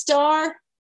their star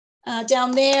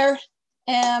down there,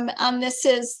 and this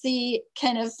is the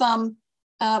kind of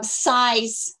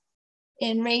size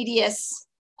in radius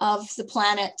of the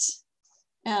planet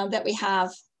that we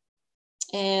have,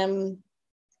 and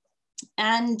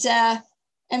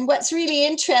what's really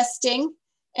interesting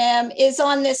is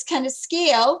on this kind of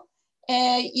scale,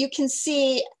 you can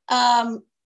see a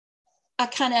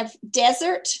kind of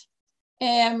desert,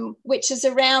 which is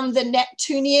around the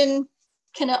Neptunian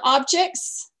kind of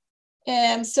objects,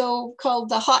 so called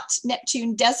the hot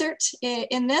Neptune desert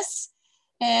in this,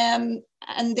 and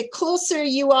the closer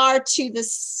you are to the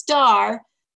star,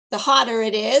 the hotter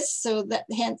it is, so that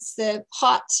hence the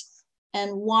hot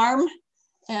and warm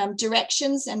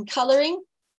directions and coloring.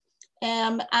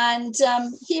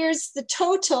 Here's the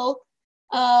total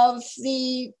of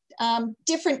the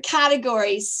different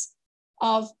categories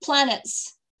of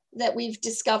planets that we've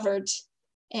discovered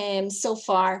so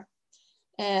far.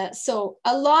 So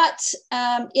a lot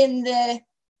in the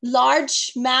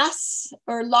large mass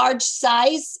or large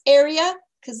size area,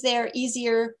 because they're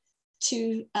easier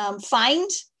to find.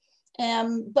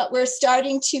 But we're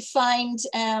starting to find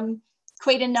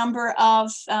quite a number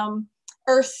of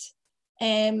Earth-sized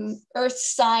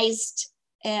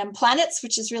planets,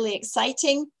 which is really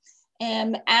exciting,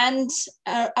 and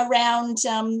around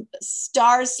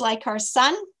stars like our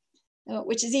sun,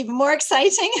 which is even more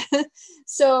exciting.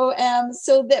 So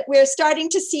that we're starting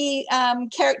to see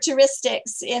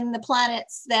characteristics in the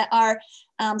planets that are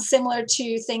similar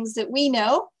to things that we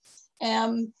know.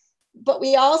 But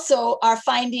we also are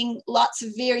finding lots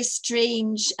of very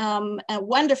strange,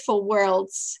 wonderful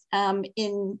worlds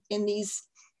in these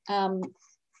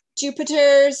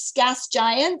Jupiters, gas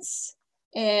giants,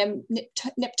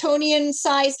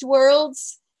 Neptunian-sized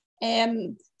worlds,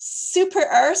 super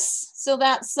Earths. So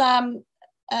that's kind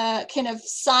of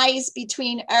size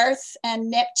between Earth and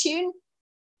Neptune,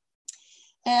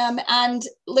 and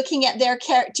looking at their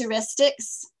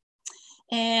characteristics.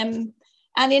 And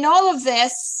in all of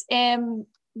this, when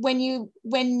you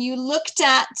looked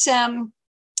at the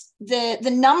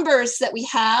numbers that we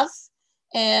have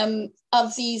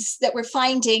of these that we're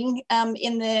finding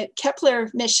in the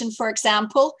Kepler mission, for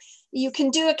example, you can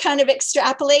do a kind of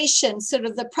extrapolation, sort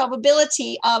of the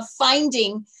probability of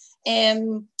finding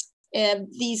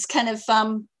these kind of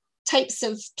types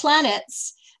of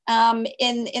planets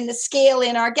in the scale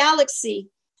in our galaxy,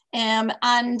 and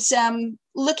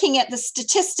looking at the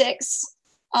statistics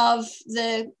of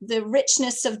the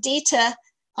richness of data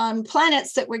on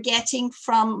planets that we're getting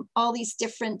from all these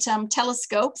different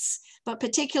telescopes, but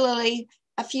particularly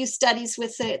a few studies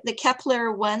with the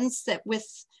Kepler ones that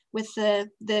with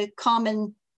the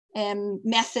common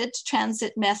method,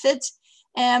 transit method,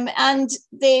 and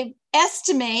they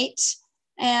estimate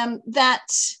that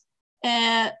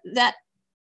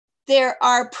there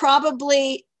are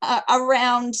probably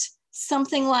around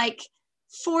something like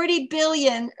 40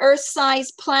 billion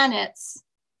Earth-sized planets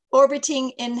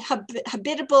orbiting in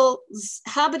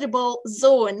habitable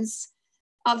zones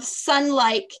of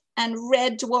sun-like and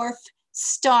red dwarf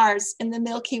stars in the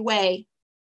Milky Way.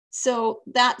 So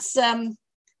that's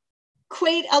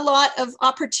quite a lot of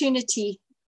opportunity.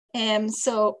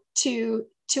 So to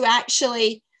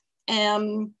actually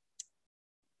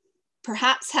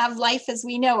perhaps have life as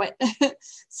we know it.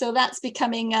 So that's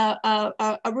becoming a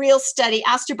real study,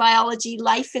 astrobiology,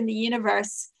 life in the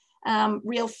universe,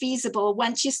 real feasible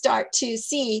once you start to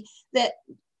see that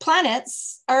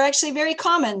planets are actually very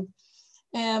common,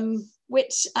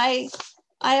 which I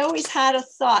always had a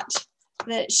thought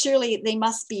that surely they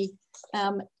must be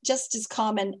just as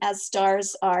common as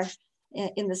stars are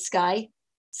in the sky.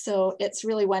 So it's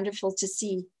really wonderful to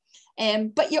see.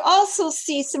 But you also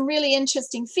see some really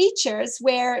interesting features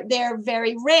where they're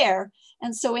very rare.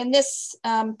 And so in this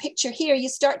picture here, you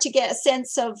start to get a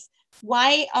sense of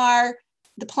why are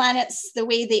the planets the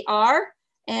way they are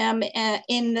in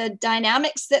the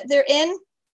dynamics that they're in.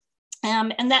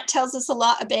 And that tells us a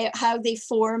lot about how they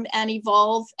form and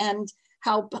evolve and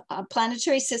how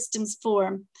planetary systems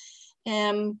form.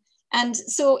 And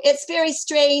so it's very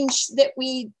strange that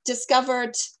we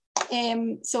discovered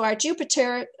so our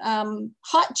Jupiter,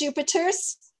 hot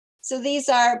Jupiters. So these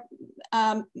are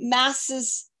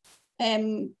masses,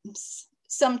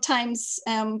 sometimes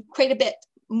quite a bit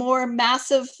more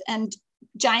massive and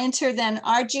gianter than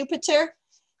our Jupiter.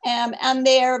 And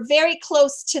they are very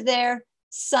close to their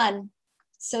sun.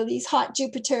 So these hot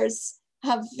Jupiters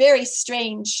have very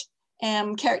strange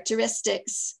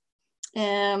characteristics.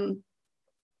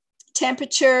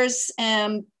 Temperatures,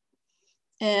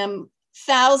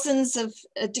 thousands of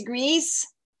degrees,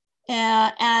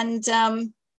 and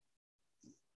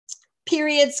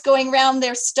periods going around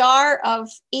their star of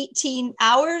 18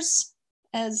 hours,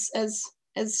 as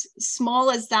small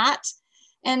as that.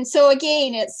 And so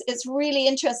again, it's really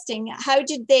interesting. How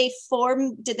did they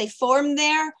form? Did they form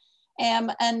there?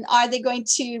 And are they going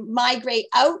to migrate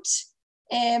out?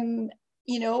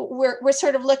 You know, we're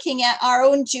sort of looking at our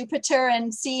own Jupiter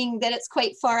and seeing that it's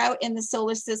quite far out in the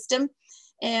solar system.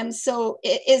 So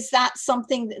is that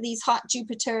something that these hot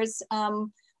Jupiters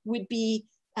would be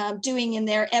doing in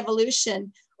their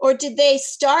evolution? Or did they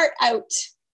start out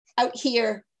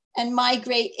here and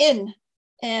migrate in?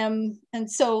 And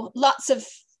so lots of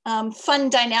fun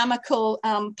dynamical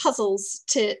puzzles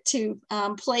to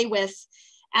play with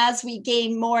as we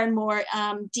gain more and more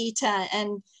data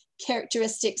and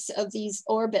characteristics of these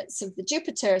orbits of the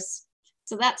Jupiters.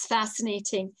 So that's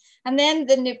fascinating. And then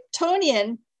the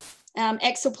Neptunian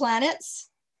exoplanets.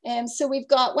 So we've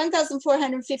got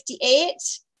 1,458,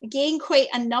 again, quite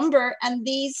a number. And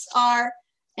these are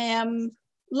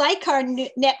like our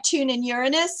Neptune and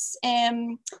Uranus.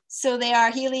 So they are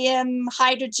helium,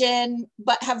 hydrogen,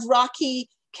 but have rocky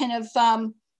kind of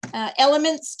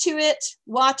elements to it,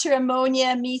 water,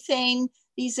 ammonia, methane.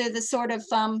 These are the sort of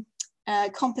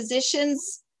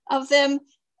compositions of them.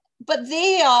 But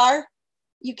they are,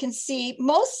 you can see,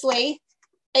 mostly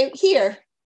out here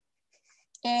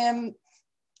and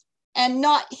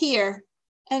not here.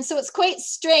 And so it's quite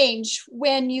strange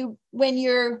when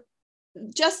you're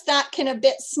just that kind of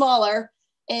bit smaller.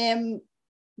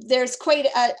 There's quite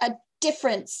a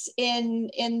difference in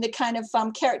the kind of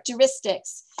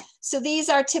characteristics. So these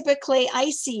are typically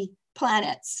icy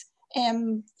planets,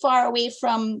 far away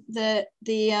from the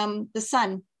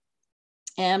sun.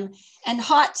 And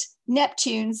hot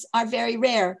Neptunes are very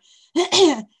rare.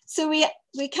 So we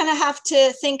kind of have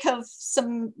to think of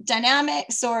some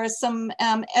dynamics or some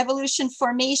evolution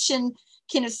formation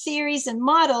kind of theories and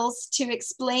models to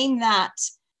explain that.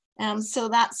 So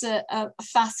that's a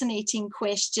fascinating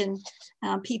question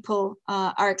people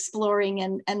are exploring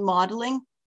and modeling.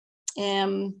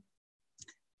 And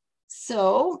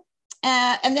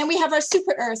then we have our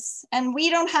super Earths, and we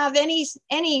don't have any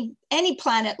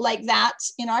planet like that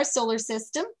in our solar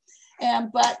system,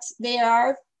 but they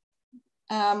are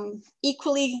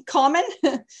equally common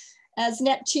as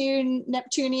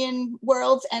Neptunian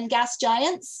worlds and gas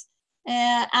giants.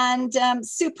 And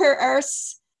super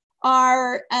Earths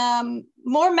are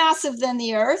more massive than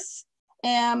the Earth,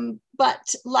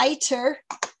 but lighter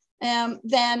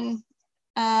than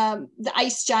the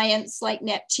ice giants like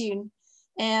Neptune.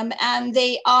 And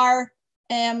they are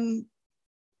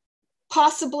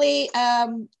possibly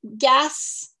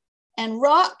gas and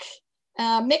rock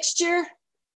mixture.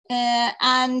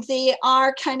 And they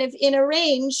are kind of in a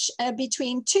range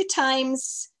between 2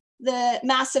 times the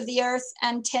mass of the Earth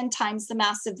and 10 times the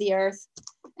mass of the Earth.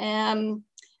 And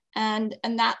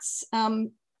that's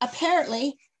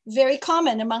apparently very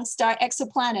common amongst our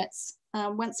exoplanets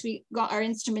once we got our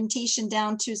instrumentation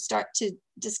down to start to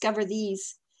discover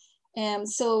these.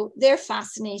 So they're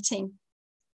fascinating.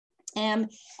 And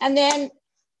then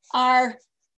our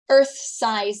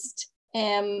Earth-sized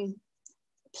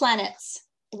planets,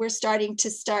 we're starting to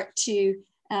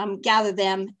gather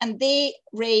them, and they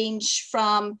range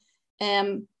from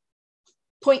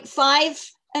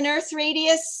 0.5 an Earth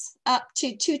radius up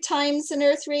to 2 times an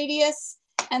Earth radius,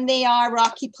 and they are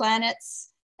rocky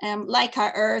planets like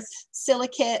our Earth,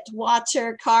 silicate,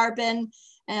 water, carbon,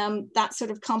 that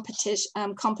sort of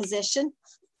composition.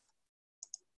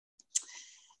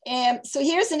 So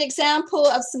here's an example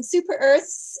of some super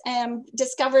Earths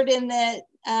discovered in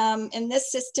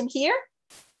this system here.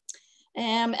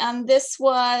 And this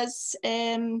is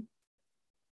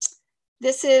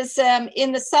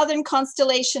in the southern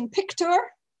constellation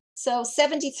Pictor, so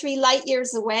 73 light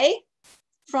years away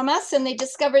from us, and they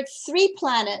discovered 3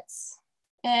 planets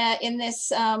in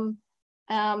this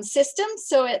system.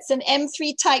 So it's an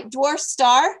M3 type dwarf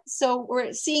star. So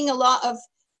we're seeing a lot of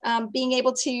being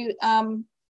able to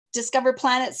discover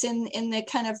planets in the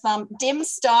kind of dim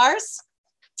stars.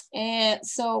 And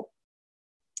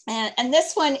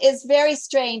this one is very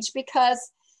strange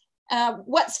because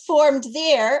what's formed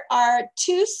there are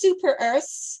 2 super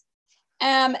Earths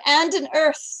and an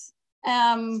Earth,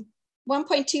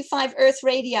 1.25 Earth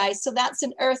radii. So that's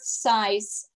an Earth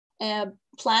size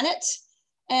planet.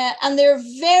 And they're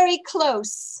very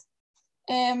close.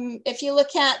 If you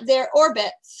look at their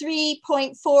orbit,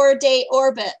 3.4 day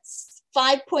orbits,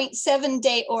 5.7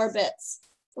 day orbits,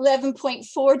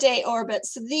 11.4 day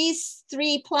orbits. So these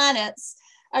 3 planets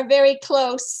are very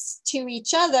close to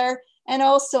each other and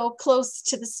also close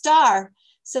to the star.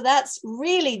 So that's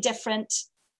really different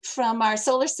from our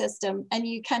solar system. And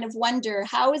you kind of wonder,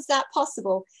 how is that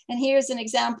possible? And here's an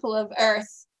example of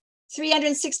Earth,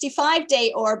 365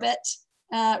 day orbit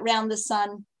around the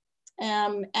sun.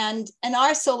 And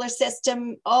our solar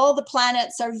system, all the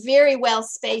planets are very well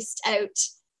spaced out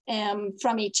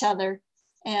from each other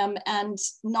and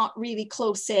not really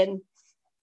close in.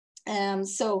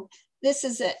 So this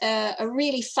is a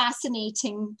really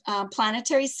fascinating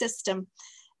planetary system.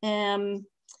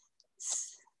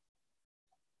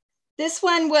 This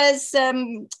one was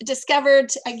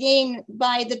discovered again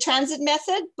by the transit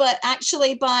method, but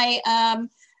actually by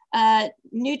a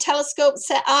new telescope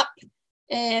set up,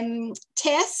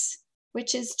 TESS,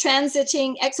 which is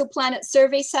Transiting Exoplanet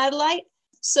Survey Satellite.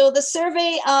 So the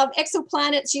survey of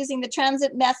exoplanets using the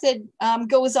transit method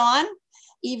goes on,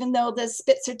 even though the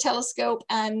Spitzer telescope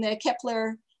and the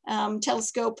Kepler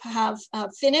telescope have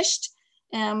finished.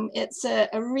 It's a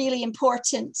really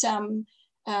important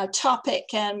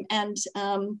topic and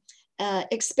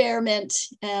experiment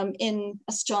in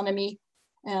astronomy.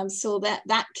 So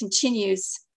that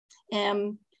continues.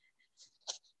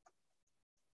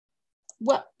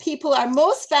 What people are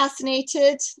most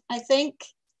fascinated, I think,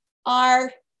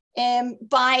 are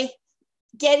by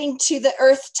getting to the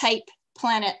Earth type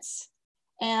planets,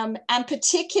 and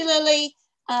particularly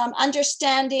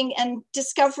understanding and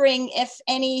discovering if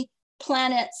any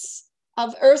planets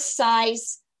of Earth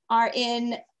size are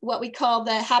in what we call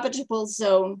the habitable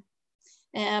zone.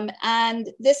 And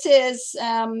this is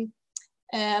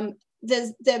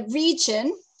the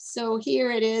region. So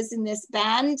here it is in this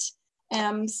band.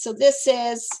 So this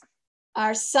is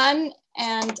our sun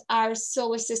and our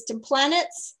solar system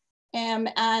planets.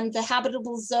 And the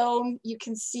habitable zone, you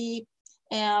can see,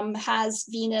 has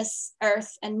Venus,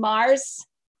 Earth, and Mars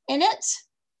in it,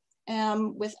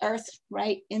 with Earth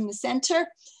right in the center.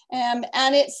 And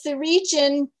it's the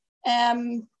region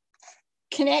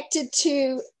connected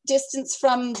to distance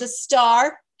from the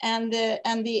star and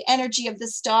the energy of the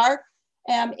star,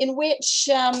 in which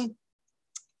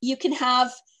you can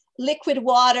have liquid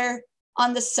water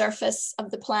on the surface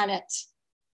of the planet.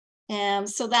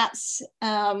 So that's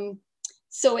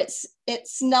so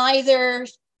it's neither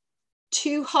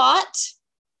too hot,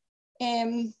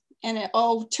 and it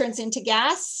all turns into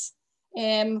gas,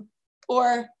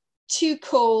 or too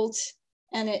cold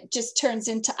and it just turns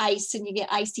into ice and you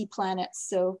get icy planets.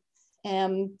 So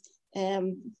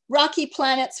rocky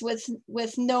planets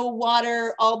with no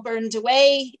water, all burned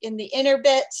away in the inner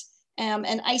bit,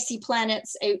 and icy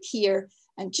planets out here.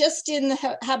 And just in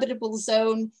the habitable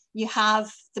zone, you have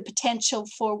the potential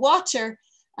for water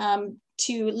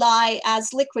to lie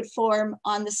as liquid form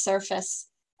on the surface.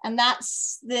 And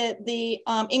that's the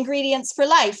ingredients for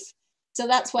life. So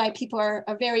that's why people are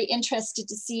very interested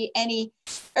to see any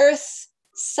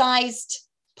Earth-sized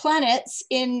planets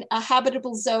in a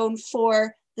habitable zone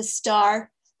for the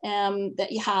star that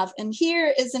you have. And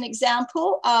here is an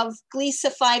example of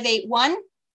Gliese 581.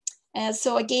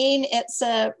 So again, it's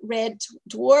a red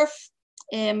dwarf,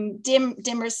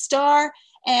 dimmer star,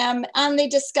 and they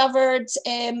discovered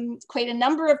quite a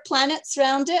number of planets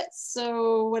around it.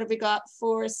 So what have we got?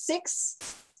 4, 6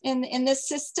 in this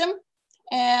system.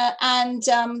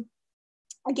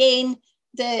 Again,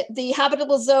 the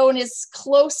habitable zone is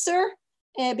closer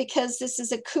because this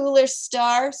is a cooler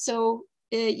star. So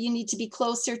you need to be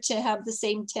closer to have the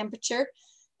same temperature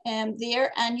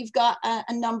there. And you've got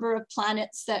a number of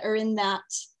planets that are in that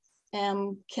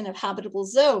kind of habitable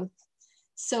zone.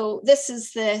 So this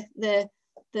is the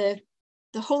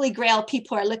holy grail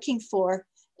people are looking for,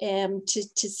 to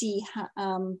see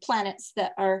planets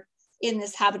that are in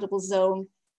this habitable zone,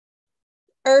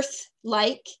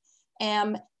 Earth-like,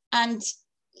 and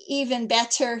even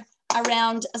better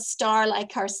around a star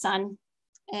like our sun.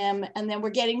 And then we're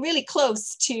getting really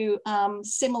close to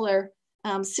similar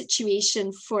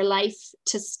situation for life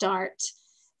to start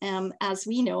as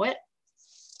we know it.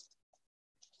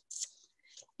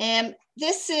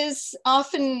 This is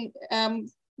often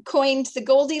coined the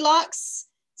Goldilocks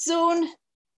zone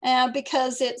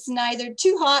because it's neither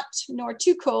too hot nor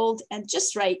too cold and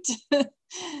just right.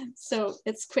 So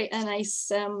it's quite a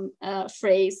nice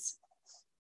phrase.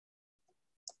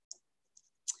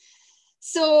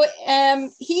 So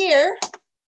here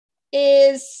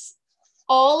is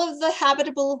all of the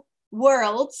habitable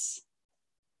worlds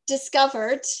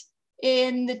discovered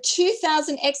in the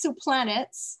 2,000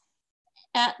 exoplanets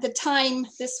at the time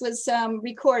this was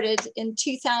recorded in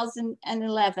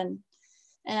 2011.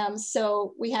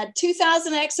 So we had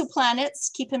 2,000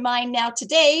 exoplanets. Keep in mind now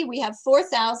today we have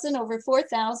 4,000, over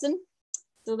 4,000.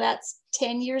 So that's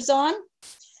 10 years on.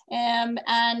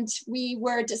 And we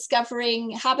were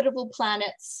discovering habitable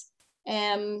planets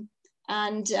and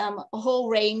a whole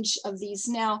range of these.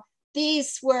 Now,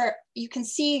 these were, you can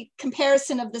see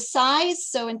comparison of the size.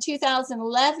 So in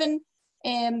 2011,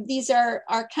 these are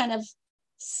kind of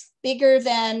bigger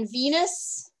than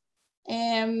Venus.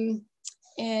 In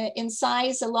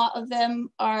size, a lot of them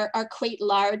are quite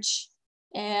large,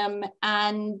 and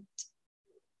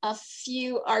a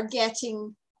few are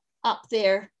getting up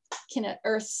there, kind of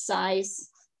Earth size.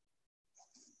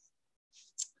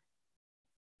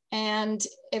 And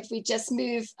if we just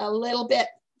move a little bit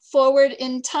forward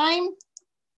in time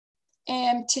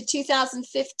to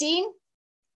 2015,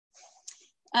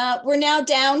 we're now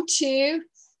down to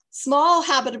small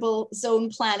habitable zone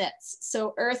planets,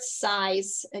 so Earth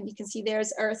size, and you can see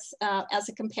there's Earth as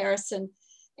a comparison.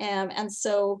 And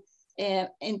so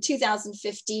in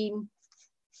 2015,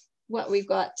 what we've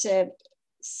got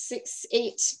 6,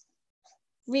 8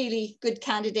 really good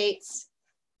candidates,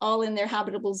 all in their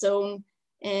habitable zone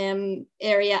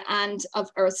area and of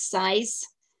Earth size.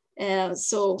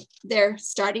 So they're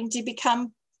starting to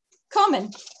become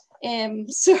common.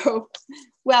 So,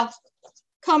 well,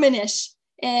 commonish.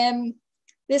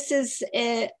 This is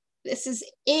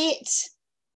 8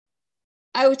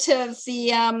 out of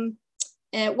the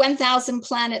 1,000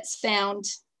 planets found.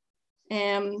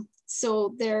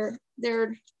 So they're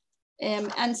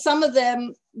and some of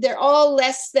them, they're all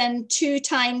less than 2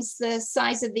 times the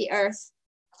size of the Earth.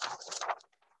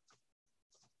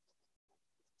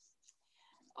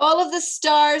 All of the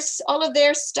stars, all of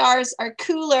their stars are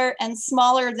cooler and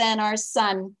smaller than our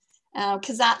sun,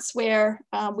 because that's where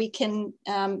we can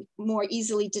more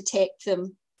easily detect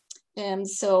them.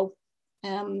 So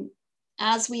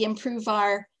as we improve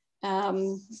our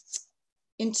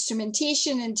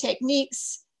instrumentation and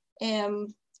techniques,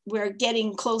 we're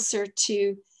getting closer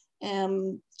to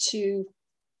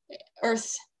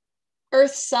Earth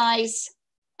size,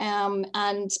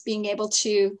 and being able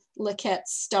to look at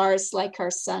stars like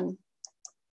our sun.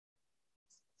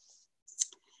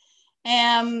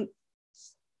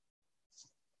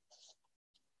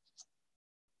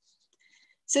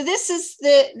 So this is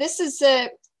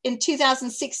in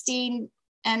 2016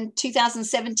 and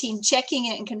 2017, checking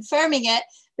it and confirming it,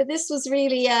 but this was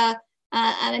really an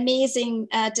amazing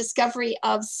discovery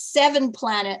of 7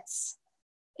 planets.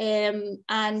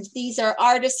 And these are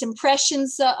artist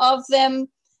impressions of them,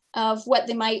 of what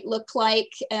they might look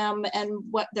like, and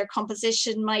what their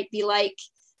composition might be like,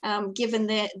 given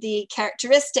the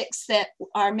characteristics that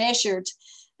are measured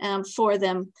for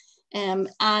them. And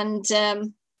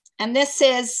this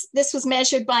was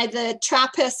measured by the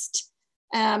TRAPPIST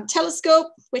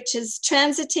telescope, which is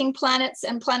Transiting Planets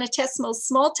and Planetesimal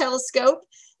Small Telescope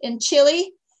in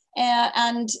Chile.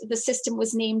 And the system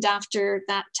was named after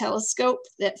that telescope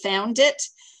that found it.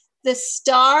 The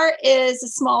star is a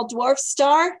small dwarf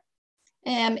star.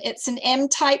 It's an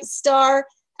M-type star,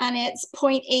 and it's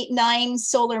 0.89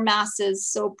 solar masses,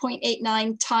 so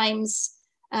 0.89 times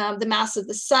the mass of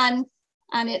the sun,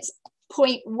 and it's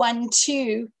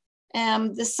 0.12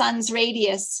 the sun's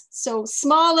radius, so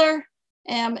smaller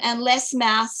and less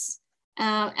mass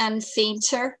and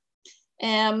fainter.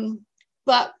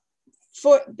 But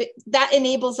that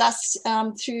enables us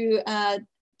through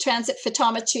transit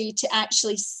photometry to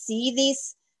actually see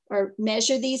these or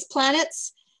measure these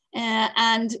planets.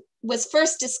 And was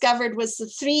first discovered was the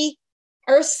 3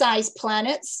 Earth-sized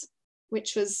planets,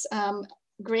 which was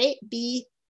great, B,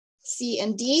 C,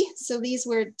 and D. So these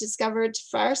were discovered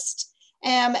first.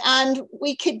 And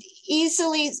we could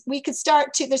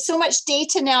start to, there's so much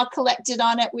data now collected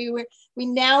on it. We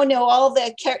now know all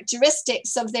the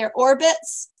characteristics of their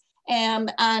orbits,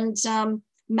 and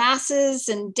masses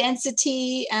and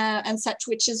density and such,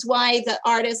 which is why the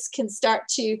artists can start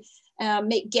to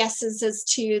make guesses as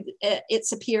to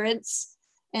its appearance.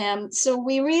 So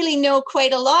we really know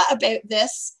quite a lot about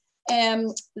this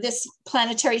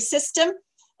planetary system.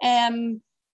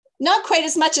 Not quite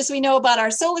as much as we know about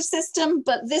our solar system,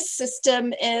 but this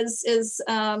system is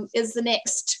the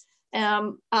next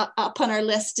up on our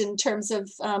list in terms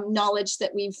of knowledge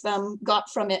that we've got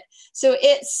from it. So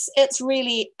it's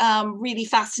really really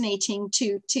fascinating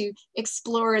to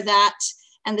explore that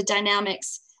and the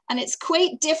dynamics, and it's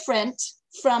quite different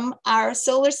from our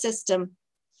solar system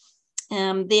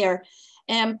there,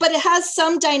 but it has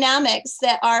some dynamics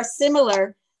that are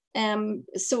similar.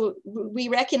 So we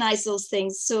recognize those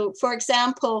things. So for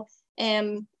example,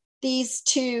 these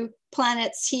 2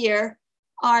 planets here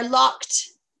are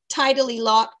tidally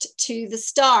locked to the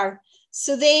star.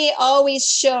 So they always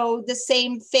show the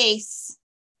same face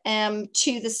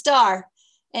to the star.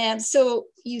 And so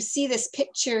you see this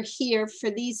picture here for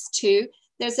these 2.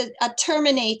 There's a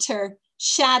terminator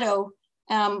shadow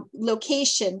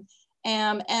location.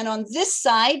 And on this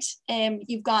side,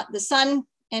 you've got the sun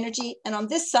energy, and on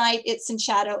this side it's in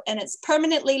shadow, and it's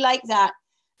permanently like that.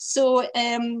 So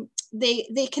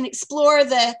they can explore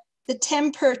the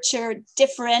temperature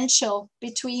differential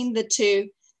between the 2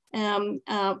 on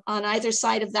either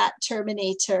side of that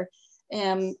terminator,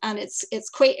 and it's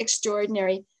quite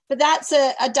extraordinary. But that's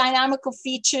a dynamical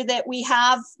feature that we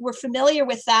have. We're familiar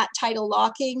with that tidal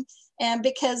locking,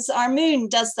 because our moon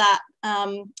does that.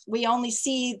 We only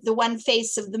see the one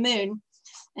face of the moon.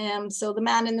 So the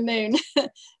man in the moon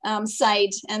side,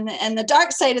 and the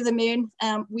dark side of the moon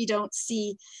we don't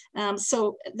see.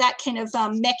 So that kind of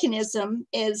mechanism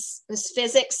is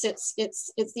physics.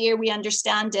 It's the way we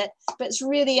understand it. But it's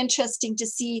really interesting to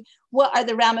see what are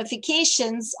the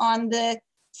ramifications on the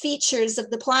features of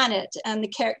the planet and the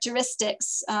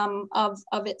characteristics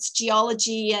of its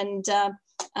geology and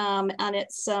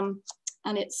its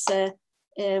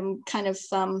kind of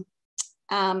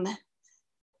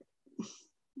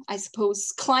I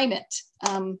suppose climate.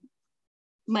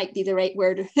 might be the right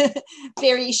word,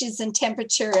 variations in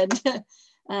temperature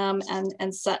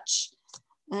and such.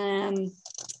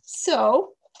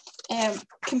 So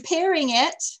comparing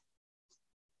it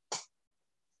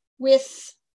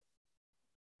with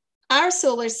our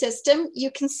solar system,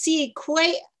 you can see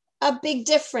quite a big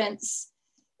difference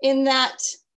in that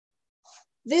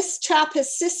this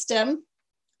TRAPPIST system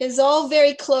is all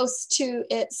very close to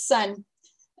its sun.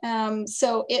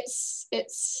 So it's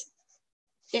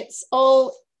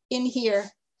all in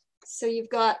here. So you've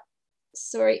got,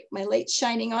 sorry, my light's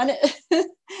shining on it.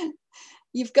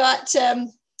 You've got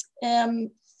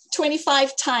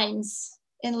 25 times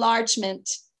enlargement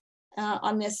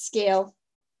on this scale.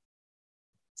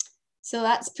 So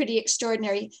that's pretty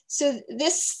extraordinary. So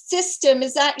this system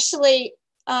is actually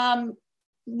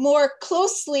more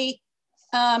closely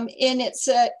in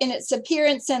its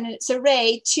appearance and its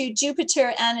array to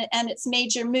Jupiter and its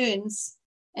major moons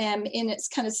in its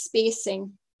kind of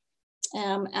spacing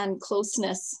and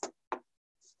closeness.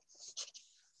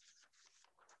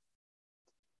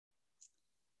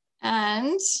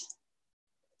 And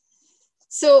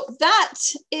so that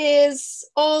is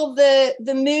all the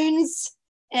moons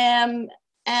and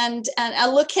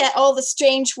a look at all the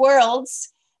strange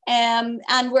worlds.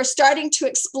 And we're starting to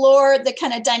explore the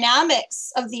kind of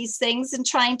dynamics of these things and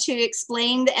trying to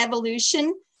explain the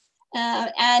evolution.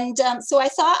 So I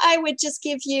thought I would just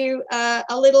give you a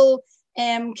little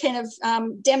kind of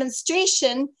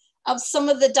demonstration of some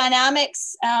of the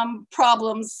dynamics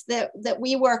problems that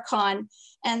we work on.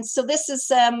 And so this is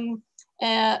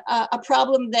a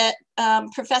problem that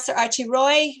Professor Archie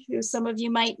Roy, who some of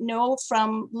you might know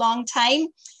from long time,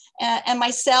 and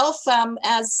myself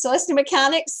as celestial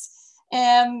mechanics,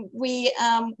 we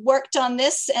worked on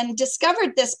this and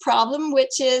discovered this problem,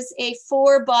 which is a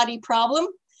 4-body problem.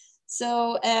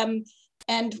 So,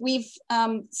 and we've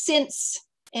since,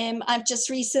 I've just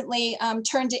recently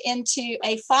turned it into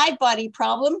a 5-body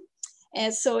problem.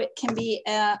 So it can be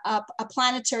a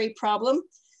planetary problem.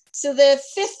 So the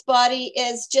 5th body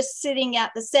is just sitting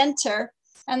at the center,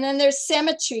 and then there's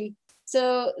symmetry.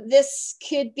 So this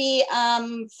could be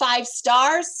 5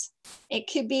 stars. It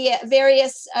could be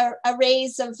various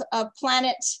arrays of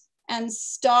planet and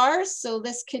stars. So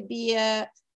this could be a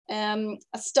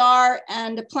star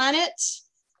and a planet,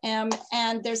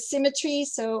 and there's symmetry.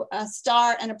 So a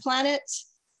star and a planet.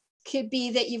 Could be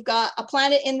that you've got a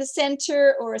planet in the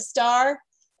center or a star,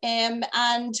 and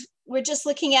we're just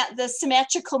looking at the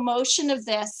symmetrical motion of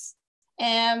this.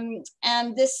 And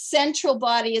this central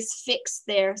body is fixed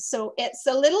there. So it's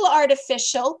a little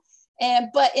artificial,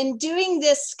 but in doing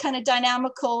this kind of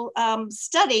dynamical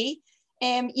study,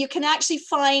 you can actually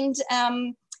find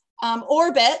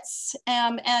orbits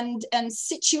and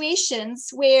situations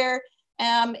where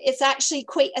it's actually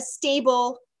quite a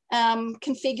stable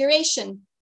configuration.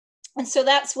 And so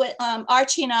that's what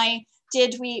Archie and I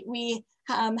did. We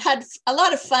had a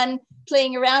lot of fun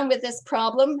playing around with this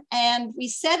problem, and we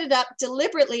set it up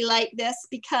deliberately like this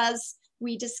because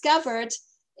we discovered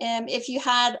if you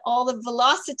had all the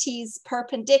velocities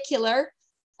perpendicular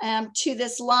to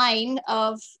this line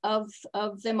of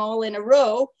them all in a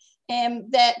row,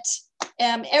 that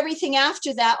everything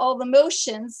after that, all the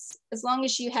motions, as long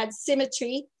as you had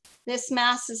symmetry, this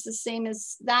mass is the same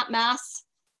as that mass,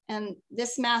 and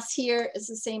this mass here is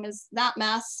the same as that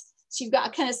mass. So you've got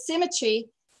a kind of symmetry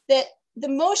that the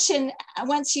motion,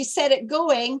 once you set it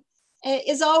going,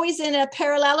 is always in a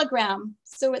parallelogram.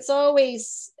 So it's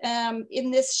always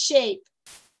in this shape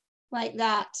like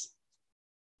that,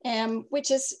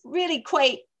 which is really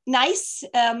quite nice.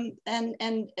 And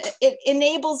it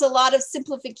enables a lot of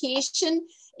simplification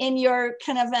in your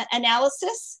kind of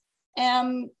analysis.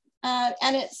 And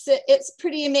it's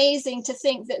pretty amazing to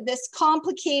think that this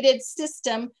complicated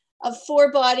system of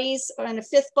 4 bodies and a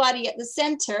 5th body at the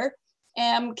center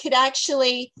could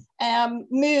actually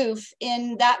move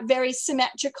in that very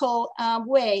symmetrical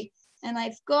way. And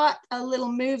I've got a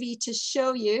little movie to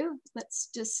show you. Let's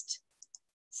just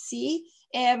see.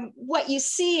 What you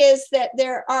see is that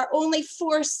there are only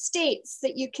 4 states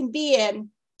that you can be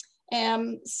in.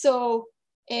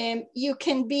 You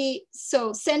can be,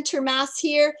 so center mass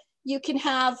here, you can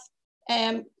have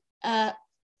a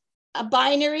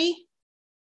binary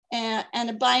and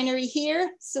a binary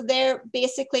here. So they're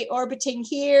basically orbiting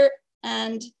here,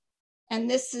 and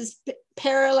this is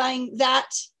paralleling that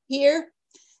here.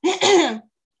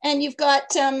 And you've got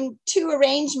 2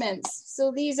 arrangements.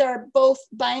 So these are both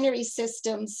binary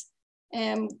systems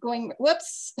going,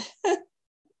 whoops,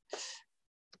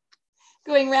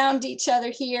 going around each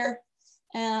other here,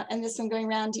 and this one going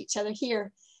around each other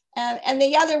here. And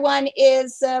the other one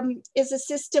is a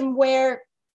system where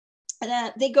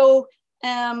they go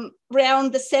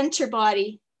round the center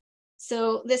body.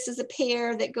 So this is a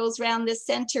pair that goes round this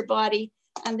center body,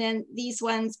 and then these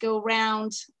ones go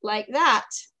round like that.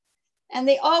 And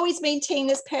they always maintain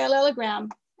this parallelogram.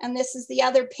 And this is the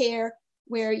other pair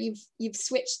where you've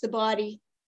switched the body.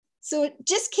 So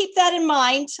just keep that in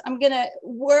mind. I'm gonna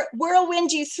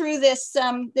whirlwind you through this,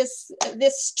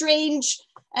 this strange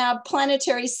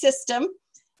planetary system.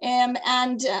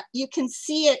 And you can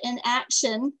see it in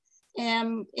action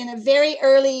in a very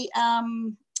early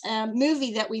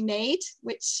movie that we made,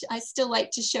 which I still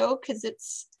like to show because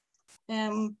it's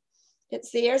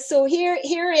there. So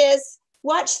here is,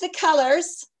 watch the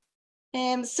colors.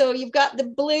 So you've got the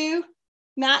blue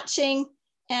matching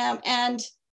and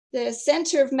the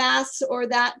center of mass, or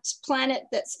that planet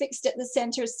that's fixed at the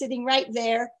center, sitting right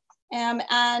there.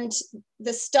 And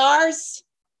the stars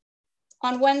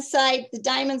on one side, the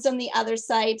diamonds on the other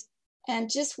side.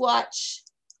 And just watch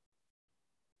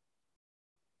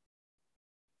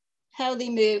how they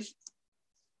move.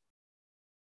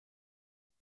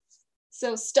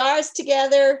 So stars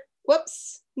together,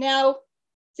 whoops, now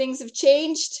things have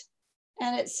changed,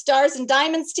 and it's stars and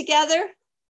diamonds together.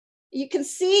 You can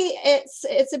see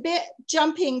it's a bit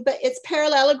jumping, but it's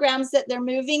parallelograms that they're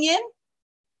moving in.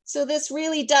 So this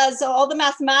really does, all the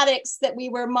mathematics that we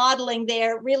were modeling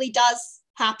there really does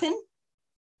happen.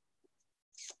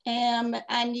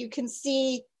 And you can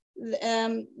see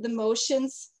the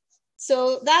motions.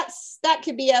 So that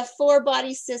could be a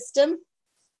 4-body system,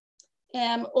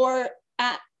 or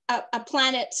a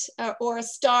planet or a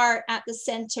star at the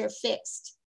center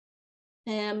fixed.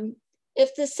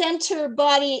 If the center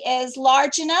body is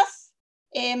large enough,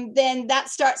 then that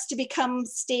starts to become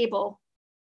stable.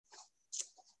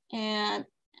 And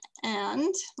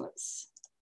let's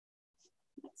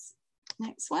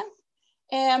next one.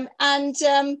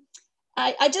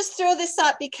 I just throw this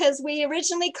up because we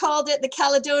originally called it the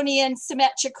Caledonian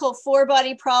symmetrical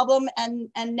 4-body problem,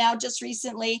 and now just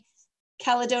recently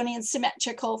Caledonian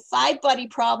symmetrical 5-body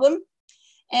problem.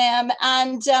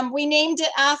 We named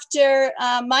it after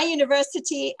my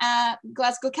university,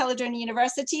 Glasgow Caledonian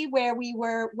University, where we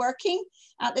were working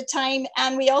at the time,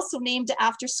 and we also named it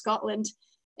after Scotland.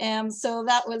 So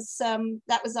that was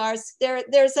ours.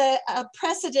 There's a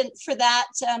precedent for that.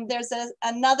 There's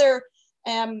another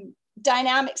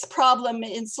dynamics problem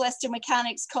in celestial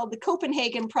mechanics called the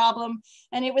Copenhagen problem,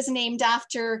 and it was named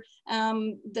after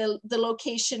the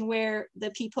location where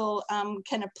the people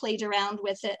kind of played around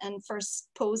with it and first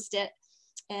posed it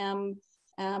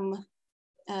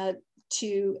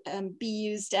to be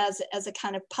used as a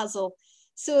kind of puzzle.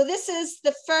 So this is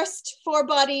the first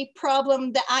 4-body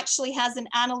problem that actually has an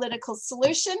analytical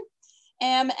solution.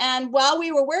 And while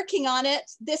we were working on it,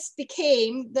 this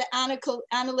became the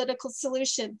analytical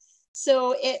solution.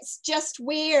 So it's just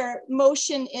where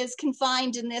motion is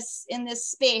confined in this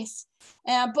space.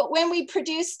 But when we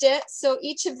produced it, so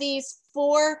each of these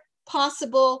 4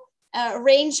 possible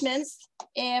arrangements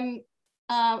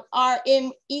are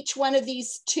in each one of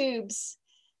these tubes.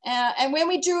 And when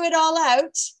we drew it all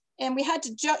out, and we had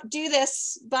to do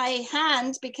this by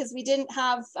hand because we didn't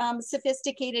have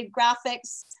sophisticated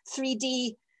graphics,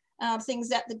 3D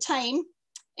things at the time.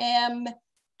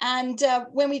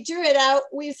 When we drew it out,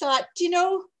 we thought, you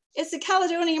know, it's a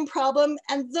Caledonian problem,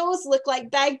 and those look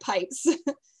like bagpipes.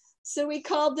 So we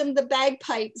called them the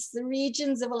bagpipes, the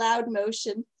regions of allowed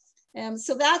motion.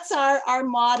 So that's our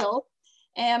model.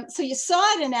 So you saw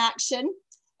it in action.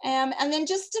 And then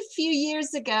just a few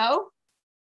years ago,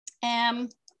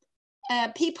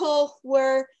 people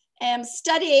were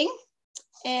studying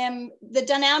the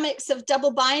dynamics of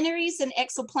double binaries and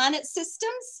exoplanet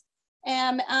systems.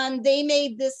 And they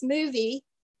made this movie.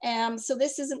 So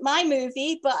this isn't my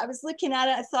movie, but I was looking at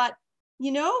it, I thought,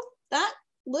 you know, that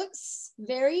looks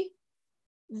very,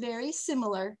 very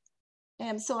similar.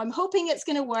 So I'm hoping it's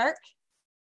going to work.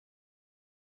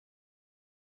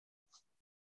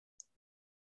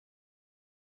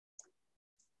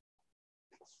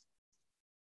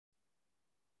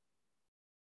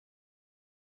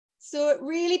 So it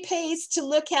really pays to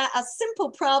look at a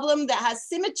simple problem that has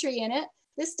symmetry in it.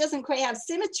 This doesn't quite have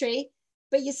symmetry,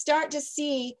 but you start to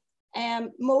see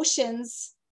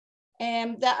motions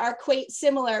that are quite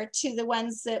similar to the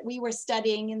ones that we were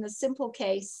studying in the simple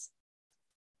case.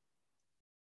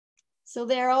 So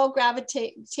they're all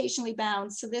gravitationally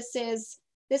bound. So this is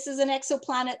an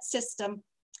exoplanet system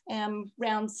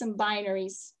around some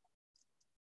binaries.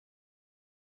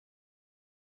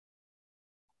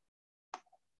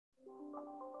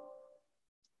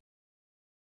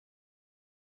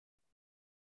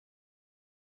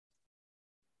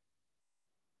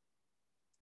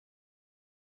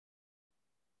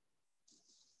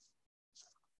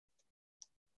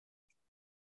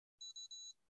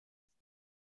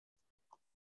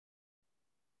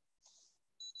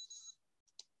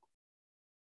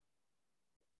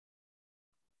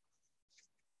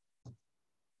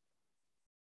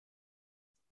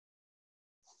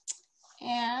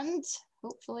 And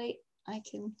hopefully I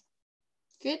can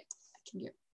get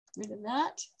rid of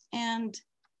that. And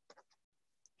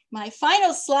my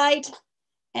final slide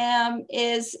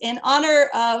is in honor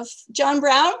of John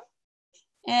Brown.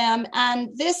 And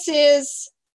this is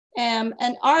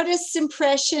an artist's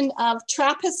impression of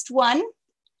TRAPPIST-1,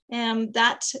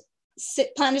 that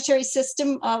planetary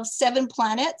system of 7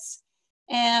 planets.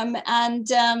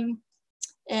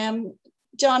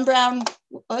 John Brown,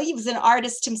 well, he was an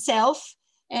artist himself,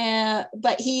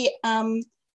 but he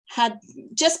had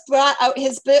just brought out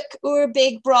his book, Ur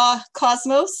Big Bra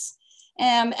Cosmos.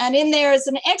 And in there is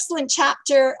an excellent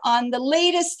chapter on the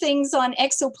latest things on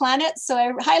exoplanets. So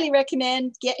I highly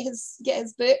recommend get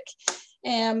his book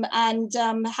and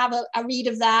have a read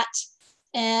of that.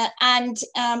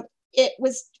 It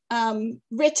was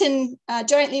written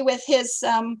jointly with his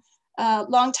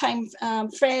longtime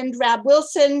friend, Rab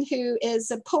Wilson, who is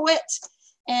a poet.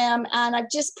 And I've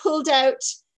just pulled out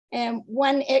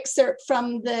one excerpt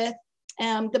from the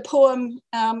poem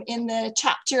in the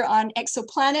chapter on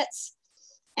exoplanets.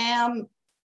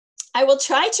 I will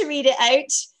try to read it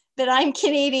out, but I'm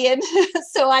Canadian,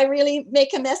 so I really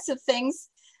make a mess of things.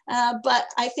 But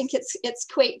I think it's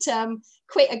quite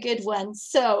a good one.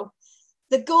 So,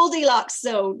 the Goldilocks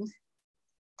zone.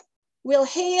 We'll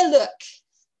hae a look.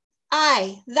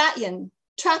 Aye, that yin,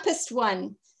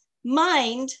 TRAPPIST-1.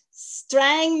 Mind,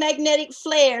 strang magnetic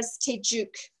flares te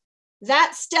juke.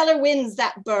 That stellar winds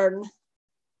that burn.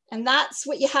 And that's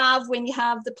what you have when you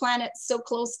have the planets so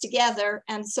close together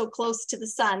and so close to the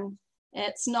sun.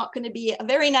 It's not going to be a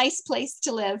very nice place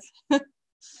to live.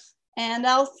 And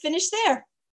I'll finish there.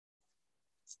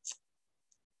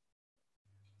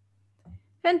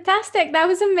 Fantastic. That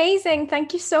was amazing.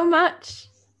 Thank you so much.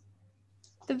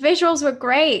 The visuals were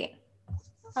great.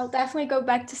 I'll definitely go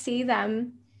back to see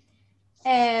them.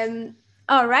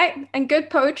 All right. And good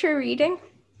poetry reading.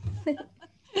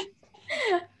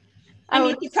 I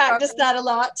need to practice that a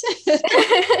lot.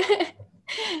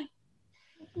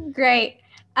 Great.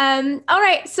 All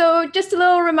right, so just a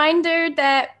little reminder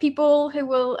that people who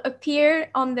will appear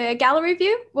on the gallery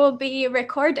view will be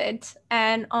recorded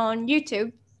and on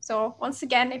YouTube. So once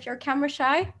again, if you're camera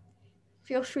shy,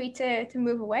 feel free to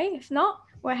move away. If not,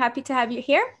 we're happy to have you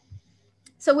here.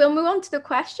 So we'll move on to the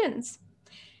questions.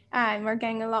 We're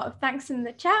getting a lot of thanks in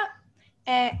the chat,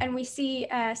 and we see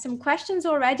some questions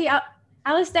already.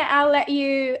 Alistair, I'll let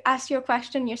you ask your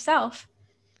question yourself.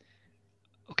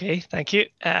 Okay, thank you.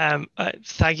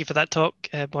 Thank you for that talk,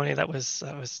 Bonnie. That was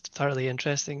thoroughly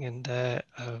interesting and a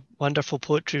wonderful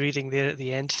poetry reading there at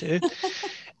the end too.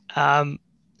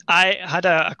 I had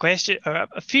a question, or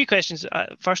a few questions.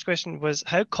 First question was,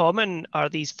 how common are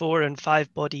these 4 and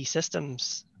 5 body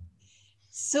systems?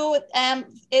 So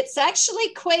it's actually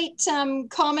quite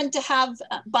common to have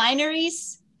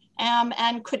binaries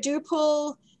and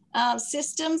quadruple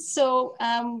systems. So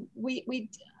we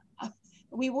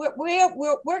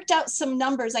worked out some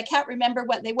numbers. I can't remember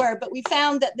what they were, but we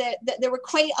found that there were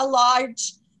quite a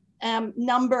large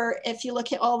number if you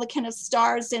look at all the kind of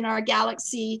stars in our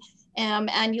galaxy,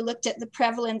 and you looked at the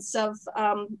prevalence of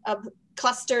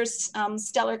clusters,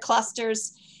 stellar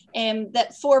clusters,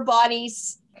 that 4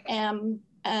 bodies and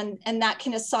that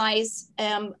kind of size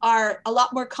are a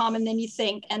lot more common than you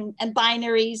think, and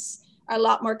binaries are a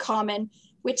lot more common,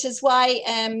 which is why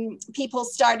people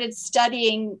started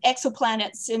studying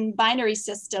exoplanets in binary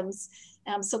systems.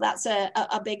 So that's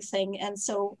a big thing. And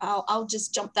so I'll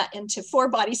just jump that into 4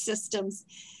 body systems.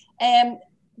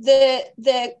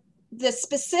 The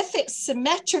specific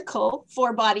symmetrical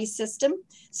 4 body system.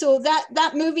 So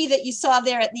that movie that you saw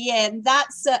there at the end,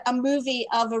 that's a movie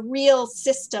of a real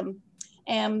system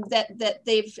that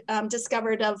they've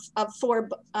discovered of 4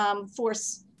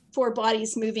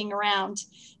 bodies moving around.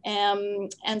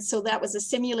 And so that was a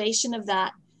simulation of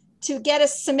that. To get a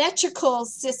symmetrical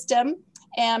system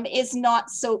is not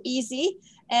so easy,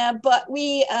 but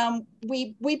we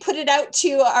put it out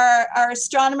to our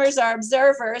astronomers, our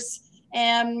observers,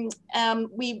 and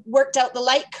we worked out the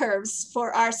light curves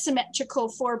for our symmetrical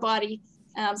 4 body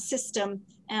system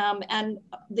and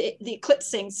the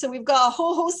eclipsing. So we've got a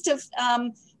whole host of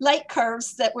light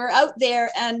curves that were out there,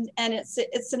 and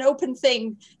it's an open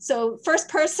thing. So first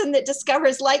person that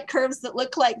discovers light curves that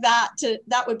look like that,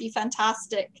 that would be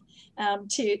fantastic,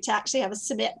 to actually have a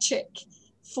symmetric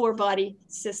 4 body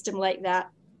system like that.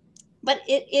 But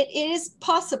it is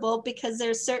possible because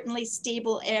there's certainly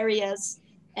stable areas,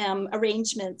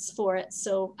 arrangements for it.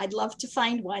 So I'd love to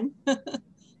find one.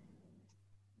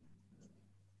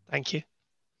 Thank you.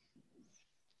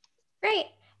 Great.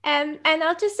 And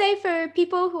I'll just say, for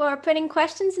people who are putting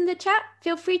questions in the chat,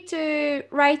 feel free to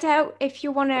write out if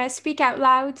you want to speak out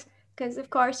loud, because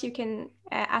of course you can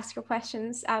ask your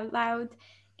questions out loud.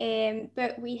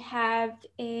 But we have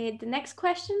the next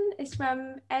question is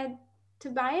from Ed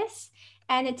Tobias,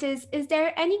 and it is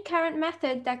there any current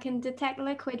method that can detect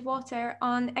liquid water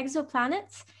on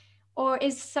exoplanets, or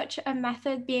is such a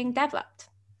method being developed?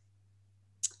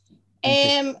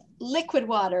 Liquid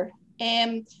water.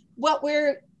 What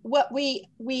we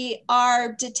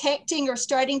are detecting or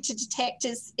starting to detect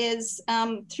is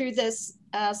through this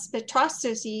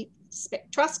spectroscopy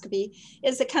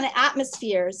is the kind of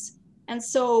atmospheres, and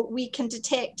so we can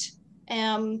detect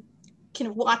kind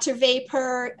of water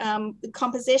vapor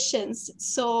compositions.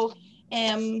 So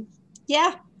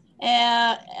yeah,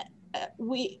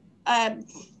 we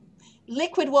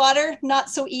liquid water, not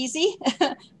so easy,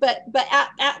 but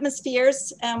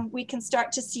atmospheres, we can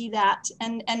start to see that.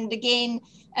 And again,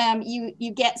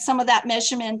 you get some of that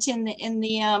measurement in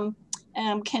the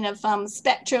kind of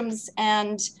spectrums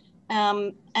and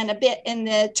a bit in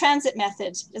the transit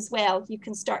method as well. You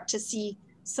can start to see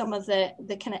some of the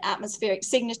kind of atmospheric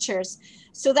signatures.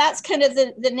 So that's kind of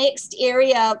the next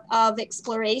area of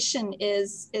exploration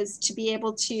is to be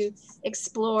able to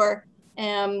explore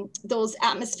those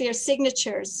atmosphere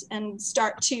signatures and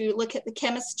start to look at the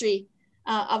chemistry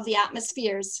of the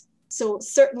atmospheres. So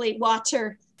certainly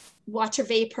water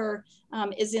vapor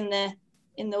is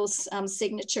in those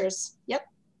signatures. Yep.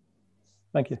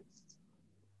 Thank you.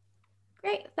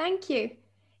 Great, thank you.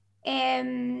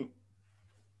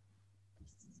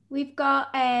 We've got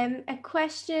a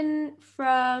question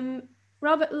from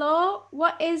Robert Law.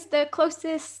 What is the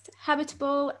closest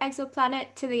habitable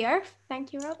exoplanet to the Earth?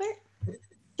 Thank you, Robert.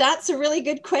 That's a really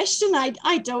good question.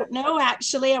 I don't know,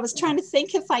 actually. I was trying to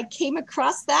think if I came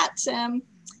across that.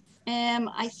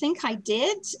 I think I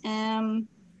did. In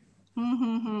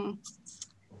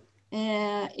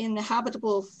the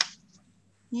habitable,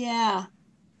 yeah.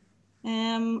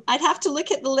 I'd have to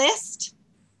look at the list.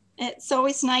 It's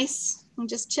always nice. I'm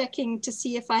just checking to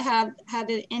see if I have had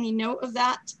any note of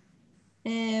that.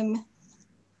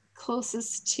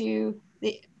 Closest to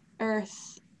the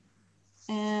Earth.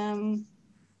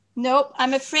 Nope,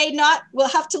 I'm afraid not. We'll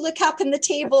have to look up in the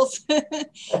tables.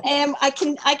 I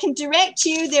can direct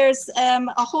you. There's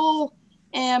a whole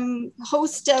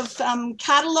host of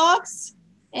catalogs.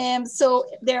 So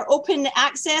they're open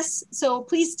access. So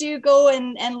please do go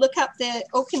and look up the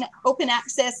open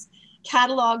access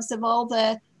catalogs of all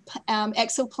the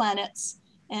exoplanets,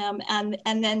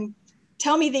 and then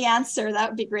tell me the answer. That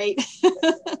would be great.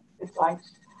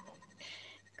 Thanks.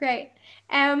 Great.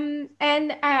 And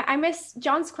I missed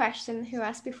John's question, who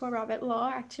asked before Robert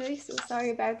Law, actually, so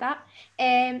sorry about that.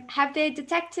 Have they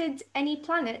detected any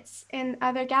planets in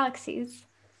other galaxies?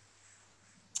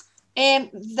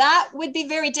 That would be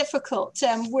very difficult.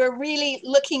 We're really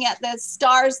looking at the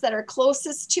stars that are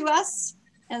closest to us,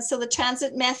 and so the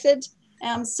transit method.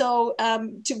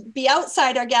 To be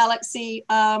outside our galaxy,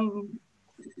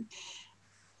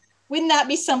 wouldn't that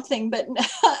be something? But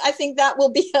I think that will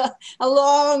be a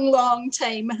long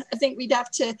time. I think we'd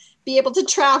have to be able to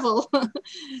travel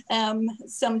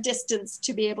some distance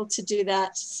to be able to do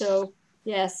that. So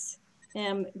yes,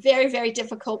 very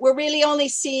difficult. We're really only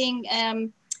seeing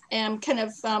kind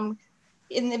of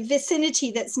in the vicinity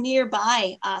that's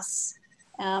nearby us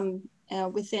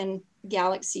within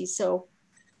galaxies. So.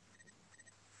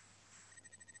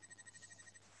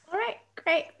 All right,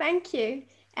 great, thank you.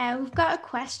 We've got a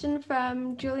question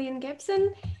from Julian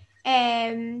Gibson.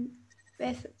 All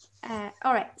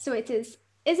right, so it is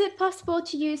it possible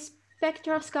to use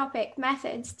spectroscopic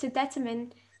methods to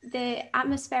determine the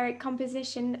atmospheric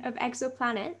composition of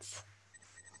exoplanets?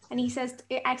 And he says,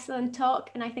 excellent talk.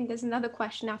 And I think there's another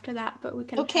question after that, but we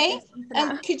can. Okay,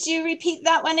 could you repeat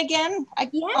that one again?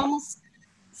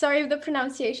 Sorry if the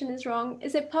pronunciation is wrong.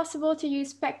 Is it possible to use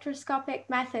spectroscopic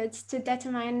methods to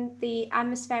determine the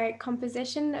atmospheric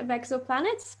composition of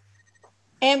exoplanets?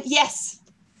 Yes.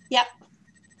 Yep.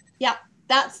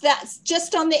 That's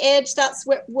just on the edge. That's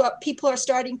what people are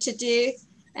starting to do.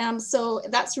 So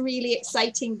that's really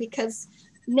exciting, because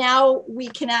now we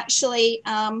can actually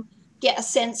get a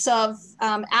sense of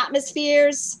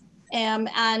atmospheres and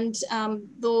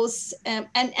those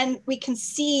and we can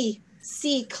see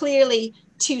clearly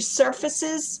to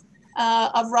surfaces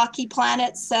of rocky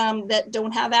planets that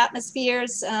don't have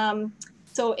atmospheres.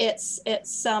 So it's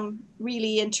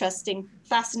really interesting,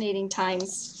 fascinating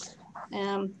times.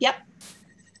 Yep.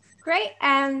 Great.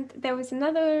 And there was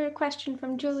another question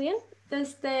from Julian.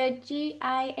 Does the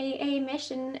GIAA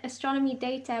mission astronomy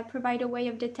data provide a way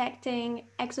of detecting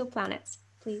exoplanets,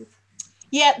 please?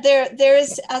 Yeah, there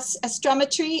is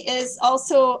astrometry is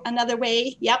also another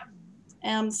way. Yep.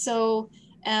 So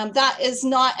that is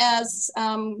not as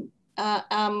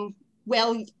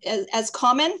well as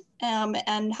common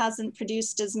and hasn't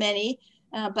produced as many,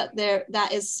 but that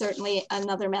is certainly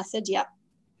another method. Yep.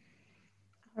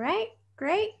 All right,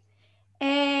 great.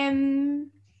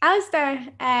 Alistair,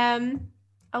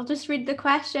 I'll just read the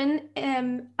question.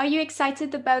 Are you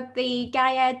excited about the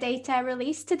Gaia data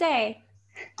release today?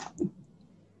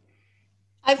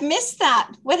 I've missed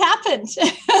that. What happened?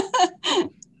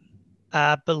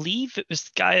 I believe it was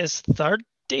Gaia's third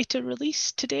data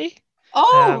release today.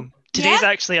 Oh, today's yeah?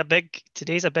 actually a big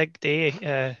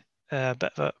day. A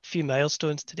bit of a few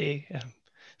milestones today.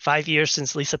 5 years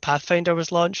since Lisa Pathfinder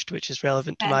was launched, which is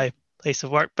relevant to my place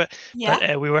of work. But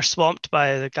we were swamped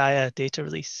by the Gaia data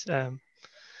release.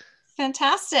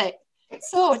 Fantastic.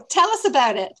 So tell us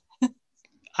about it.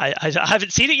 I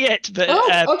haven't seen it yet, but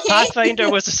okay.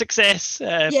 Pathfinder was a success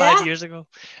 5 years ago.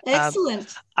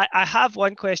 Excellent. I have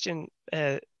one question.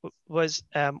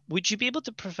 Would you be able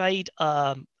to provide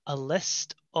a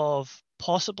list of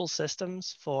possible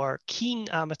systems for keen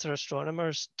amateur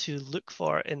astronomers to look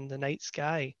for in the night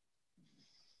sky?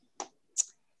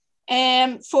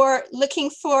 For looking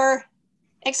for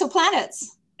exoplanets?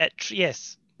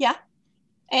 Yes. Yeah.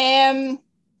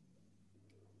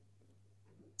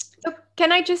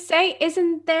 Can I just say,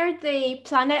 isn't there the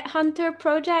Planet Hunter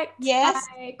project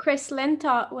by Chris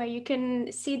Lintott, where you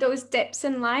can see those dips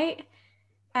in light,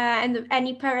 and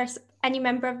any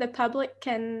member of the public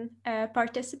can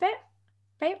participate,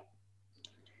 right?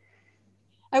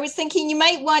 I was thinking you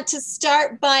might want to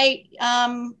start by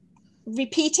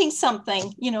repeating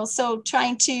something, so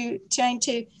trying to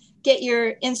get your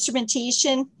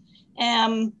instrumentation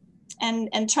and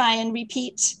try and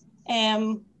repeat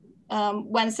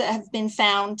ones that have been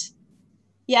found.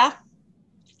 Yeah.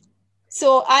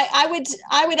 So I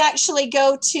would actually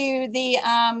go to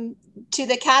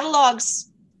the catalogs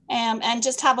and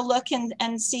just have a look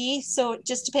and see. So it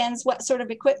just depends what sort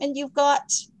of equipment you've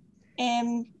got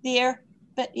there.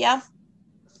 But yeah.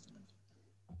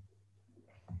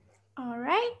 All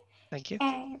right. Thank you.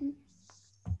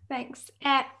 Thanks.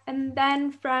 And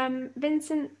then from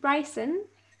Vincent Bryson.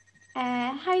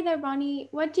 Hi there, Bonnie.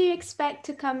 What do you expect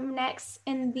to come next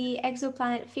in the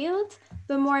exoplanet field?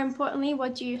 But more importantly,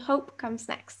 what do you hope comes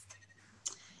next?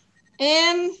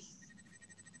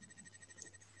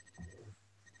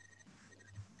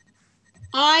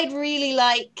 I'd really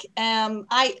like,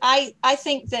 I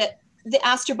think that the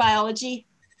astrobiology,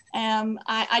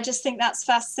 I just think that's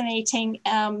fascinating.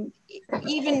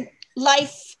 Even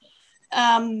life,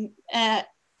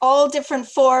 all different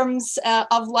forms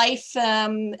of life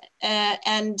and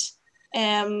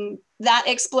that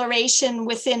exploration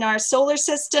within our solar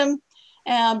system.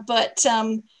 But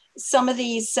some of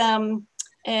these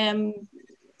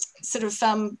sort of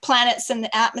planets and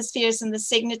the atmospheres and the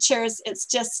signatures,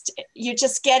 you're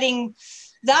just getting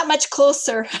that much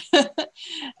closer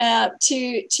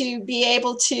to be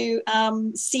able to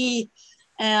see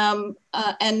and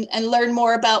learn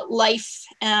more about life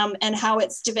and how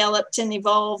it's developed and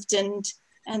evolved and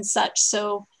such.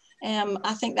 So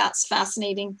I think that's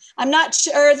fascinating. I'm not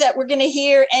sure that we're going to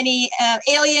hear any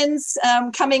aliens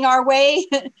coming our way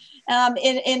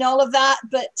in all of that,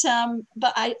 but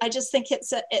I just think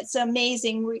it's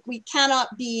amazing. We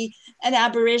cannot be an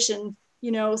aberration,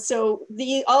 so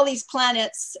all these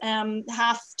planets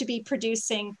have to be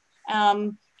producing,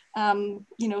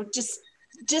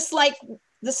 just like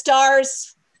the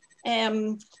stars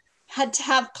had to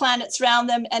have planets around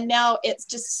them, and now it's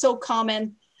just so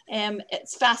common.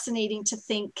 It's fascinating to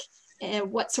think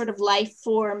what sort of life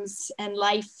forms and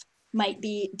life might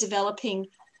be developing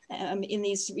in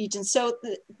these regions. So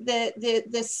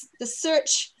the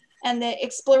search and the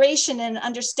exploration and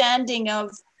understanding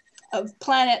of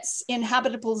planets in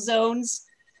habitable zones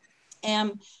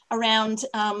around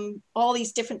all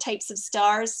these different types of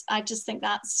stars, I just think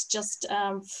that's just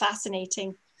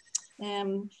fascinating.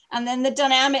 And then the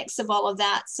dynamics of all of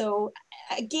that. So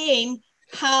again,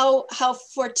 how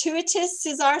fortuitous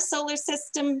is our solar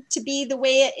system to be the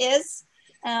way it is,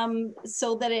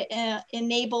 so that it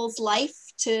enables life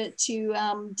to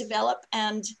develop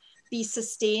and be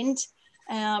sustained,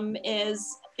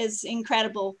 is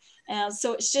incredible.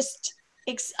 So it's just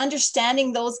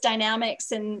understanding those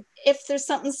dynamics, and if there's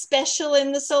something special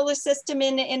in the solar system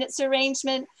in its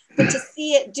arrangement, but to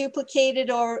see it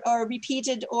duplicated or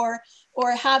repeated or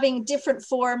having different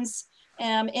forms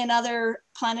in other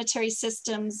planetary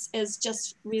systems is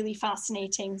just really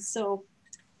fascinating. So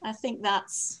I think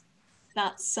that's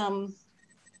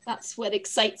what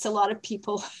excites a lot of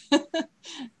people.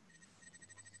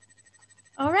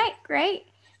 All right, great.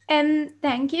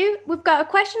 Thank you. We've got a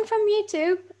question from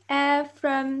YouTube.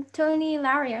 from Tony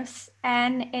Larios,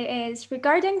 and it is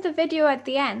regarding the video at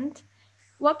the end.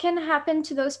 What can happen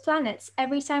to those planets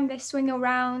every time they swing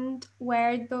around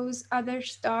where those other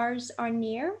stars are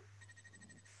near?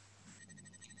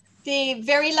 The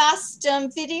very last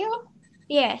video?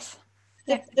 Yes.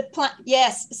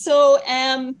 Yes. So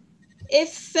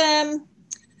if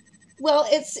well,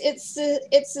 it's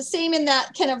the same in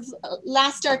that kind of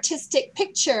last artistic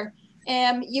picture.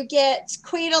 You get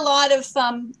quite a lot of,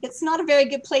 it's not a very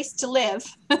good place to live.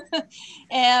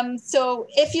 So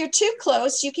if you're too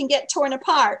close, you can get torn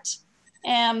apart.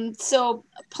 So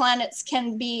planets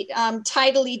can be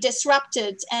tidally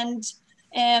disrupted and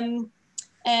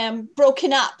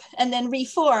broken up and then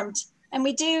reformed. And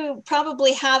we do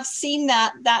probably have seen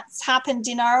that's happened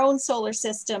in our own solar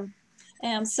system.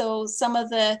 So some of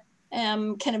the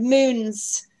kind of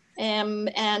moons and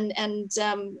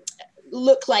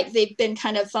look like they've been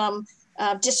kind of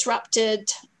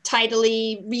disrupted,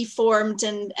 tidally reformed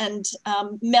and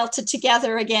melted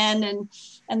together again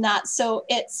and that. So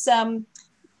it's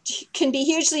can be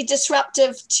hugely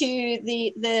disruptive to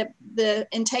the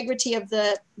integrity of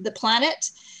the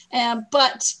planet.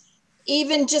 But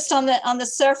even just on the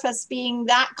surface being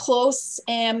that close,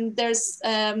 there's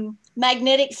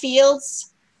magnetic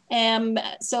fields.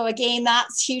 So again,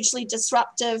 that's hugely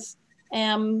disruptive.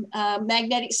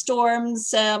 Magnetic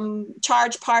storms,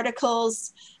 charged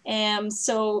particles.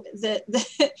 So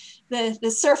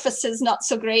the surface is not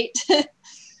so great.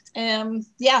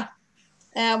 Yeah,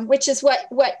 which is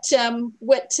what John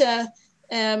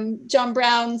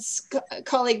Brown's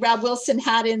colleague Rob Wilson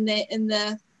had in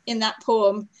that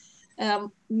poem.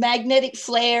 Magnetic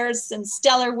flares and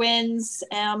stellar winds.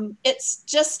 It's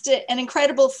just an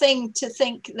incredible thing to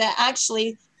think that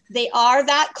actually they are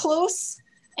that close.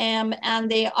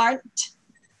 And they aren't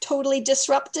totally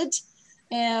disrupted.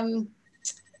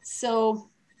 So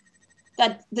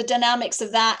that the dynamics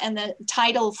of that and the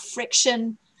tidal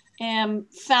friction,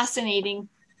 fascinating,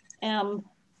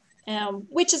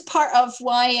 which is part of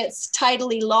why it's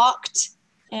tidally locked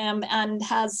and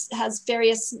has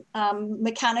various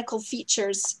mechanical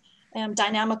features,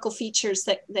 dynamical features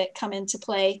that come into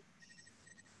play.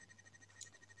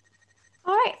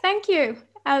 All right, thank you.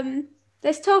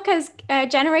 This talk has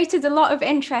generated a lot of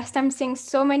interest. I'm seeing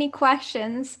so many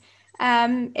questions.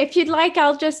 If you'd like,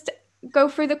 I'll just go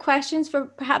through the questions for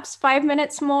perhaps 5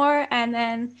 minutes more and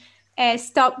then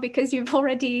stop because you've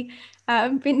already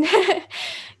been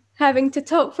having to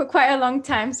talk for quite a long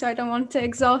time, so I don't want to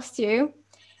exhaust you.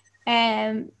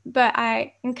 But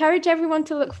I encourage everyone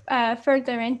to look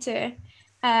further into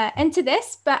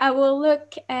this, but I will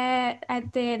look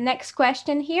at the next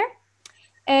question here.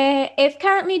 If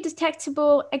currently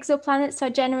detectable exoplanets are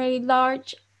generally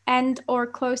large and or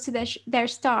close to their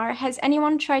star, has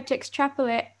anyone tried to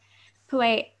extrapolate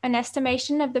an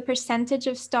estimation of the percentage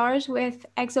of stars with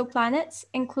exoplanets,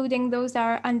 including those that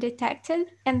are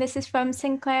undetected? And this is from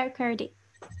Sinclair Curdy.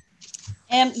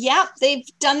 Yeah, they've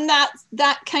done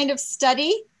that kind of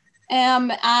study,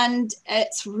 and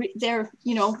they're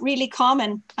really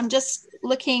common. I'm just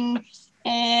looking.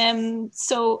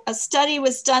 So a study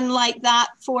was done like that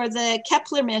for the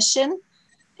Kepler mission,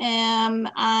 and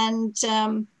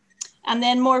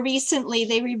then more recently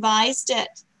they revised it.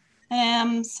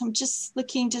 So I'm just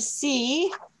looking to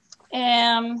see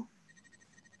from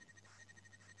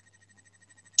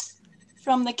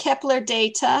the Kepler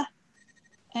data.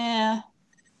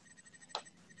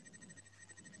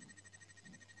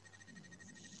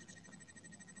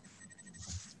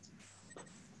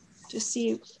 To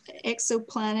see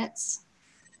exoplanets.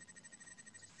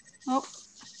 Oh,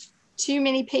 too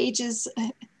many pages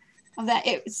of that.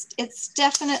 It's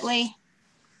definitely,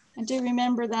 I do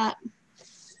remember that.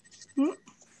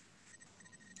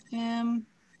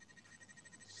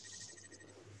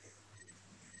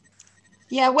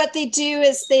 Yeah, what they do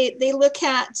is they look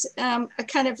at a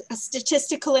kind of a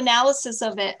statistical analysis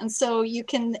of it, and so you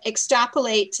can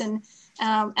extrapolate and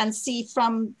see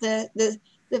from the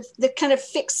kind of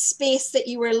fixed space that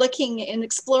you were looking and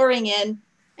exploring in,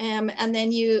 and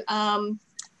then you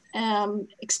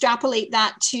extrapolate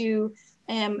that to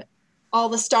all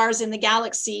the stars in the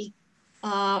galaxy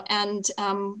and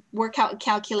work out a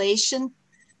calculation.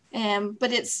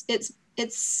 But it's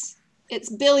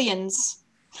billions.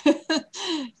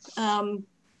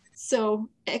 So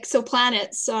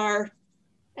exoplanets are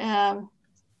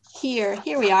here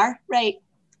we are, right?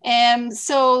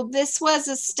 So this was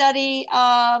a study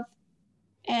of,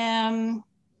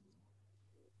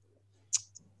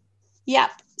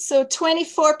 so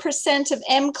 24% of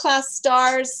M-class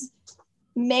stars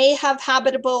may have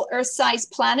habitable Earth-sized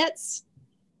planets.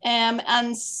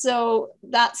 And so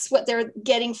that's what they're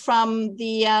getting from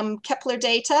the Kepler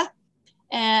data.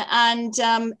 And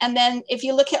then if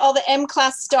you look at all the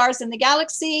M-class stars in the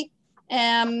galaxy,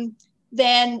 then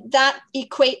that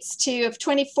equates to, if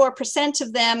 24%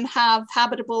 of them have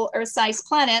habitable Earth-sized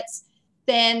planets,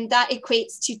 then that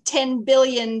equates to 10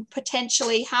 billion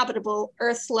potentially habitable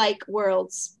Earth-like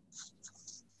worlds.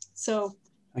 So.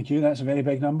 Thank you. That's a very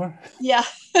big number. Yeah.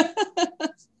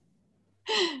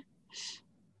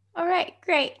 All right,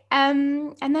 great.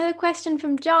 Another question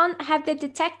from John. Have they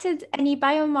detected any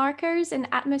biomarkers in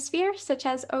atmosphere, such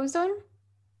as ozone?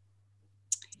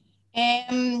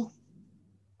 I'm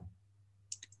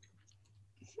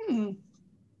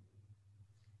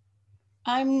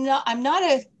not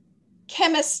a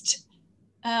chemist,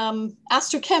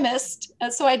 astrochemist,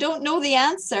 so I don't know the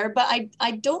answer, but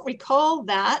I don't recall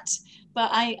that. But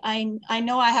I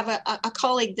know I have a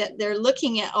colleague that they're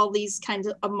looking at all these kinds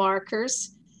of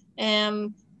markers. I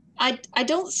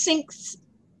don't think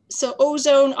so.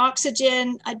 Ozone,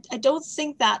 oxygen. I don't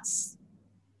think that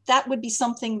would be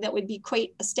something that would be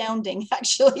quite astounding,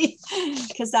 actually,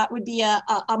 because that would be a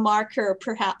marker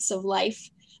perhaps of life.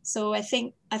 So I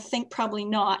think probably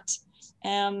not.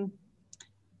 All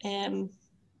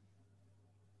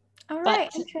right,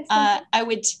 but interesting. I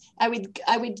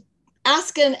would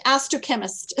ask an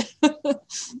astrochemist.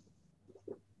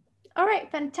 All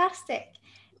right, fantastic.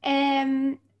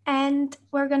 And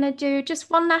we're going to do just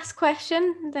one last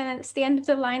question, then it's the end of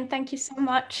the line. Thank you so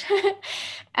much.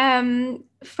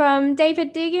 From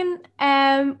David Deegan,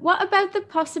 what about the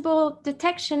possible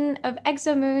detection of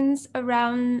exomoons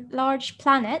around large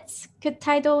planets? Could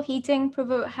tidal heating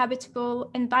promote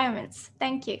habitable environments?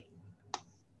 Thank you.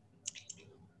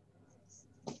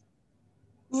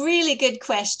 Really good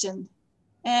question.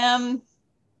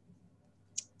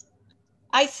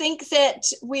 I think that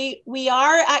we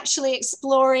are actually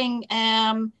exploring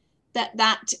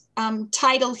that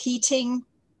tidal heating.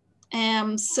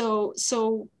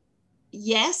 So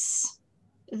yes,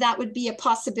 that would be a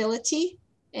possibility.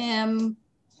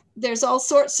 There's all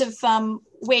sorts of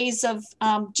ways of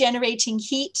generating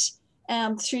heat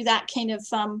through that kind of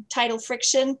tidal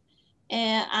friction,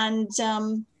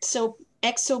 so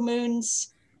exomoons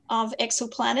of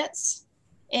exoplanets.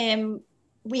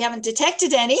 We haven't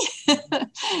detected any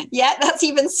yet. That's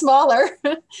even smaller.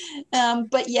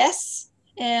 But yes,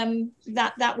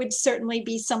 that would certainly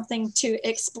be something to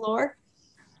explore.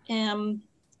 I'm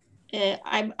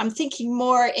thinking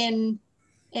more in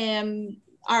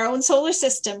our own solar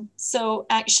system. So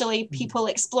actually people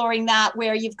exploring that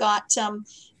where you've got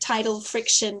tidal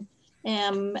friction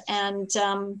and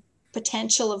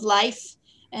potential of life,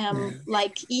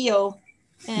 like Io.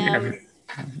 And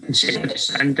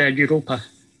Europa.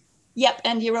 Yep,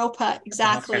 and Europa,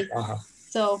 exactly.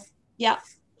 So, yeah,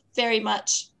 very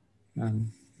much.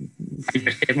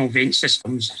 Thermal vent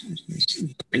systems,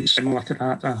 similar to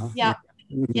that. Yeah.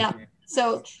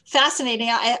 So fascinating.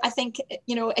 I think,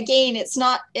 again, it's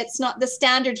not the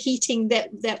standard heating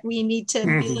that we need to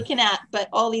be looking at, but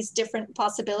all these different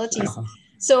possibilities.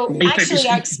 So actually,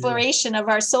 our exploration of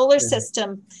our solar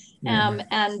system and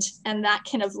that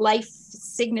kind of life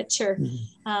signature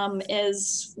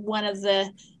is one of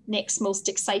the next most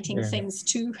exciting things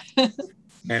too.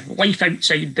 Life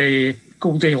outside the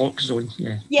Goldilocks zone.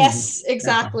 Yes,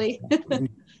 exactly.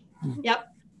 Yep.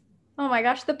 Oh my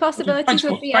gosh, the possibilities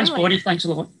would be endless. Thanks, Bonnie. Thanks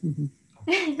a lot.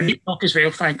 Great talk as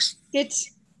well. Thanks. Good.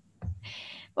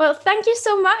 Well, thank you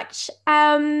so much.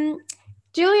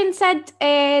 Julian said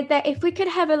that if we could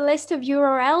have a list of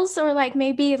URLs or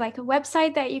maybe a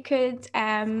website that you could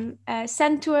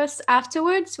send to us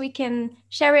afterwards, we can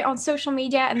share it on social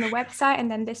media and the website,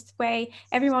 and then this way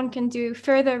everyone can do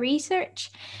further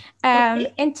research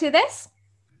into this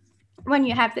when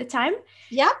you have the time.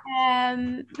 Yeah.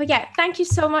 But yeah, thank you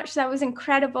so much. That was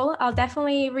incredible. I'll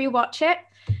definitely rewatch it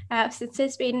since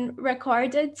it's been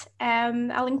recorded.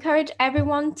 I'll encourage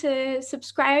everyone to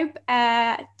subscribe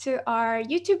to our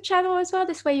YouTube channel as well.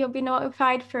 This way you'll be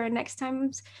notified for next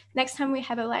time we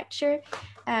have a lecture.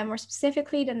 More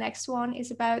specifically, the next one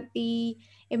is about the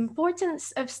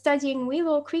importance of studying wee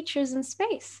little creatures in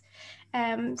space.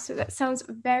 So that sounds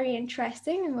very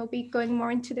interesting, and we'll be going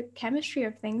more into the chemistry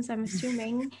of things, I'm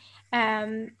assuming,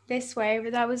 this way.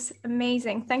 But that was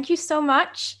amazing. Thank you so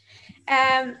much,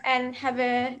 and have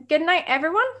a good night,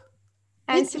 everyone,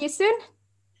 and see you soon.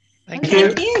 Thank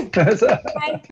you. Thank you. Bye.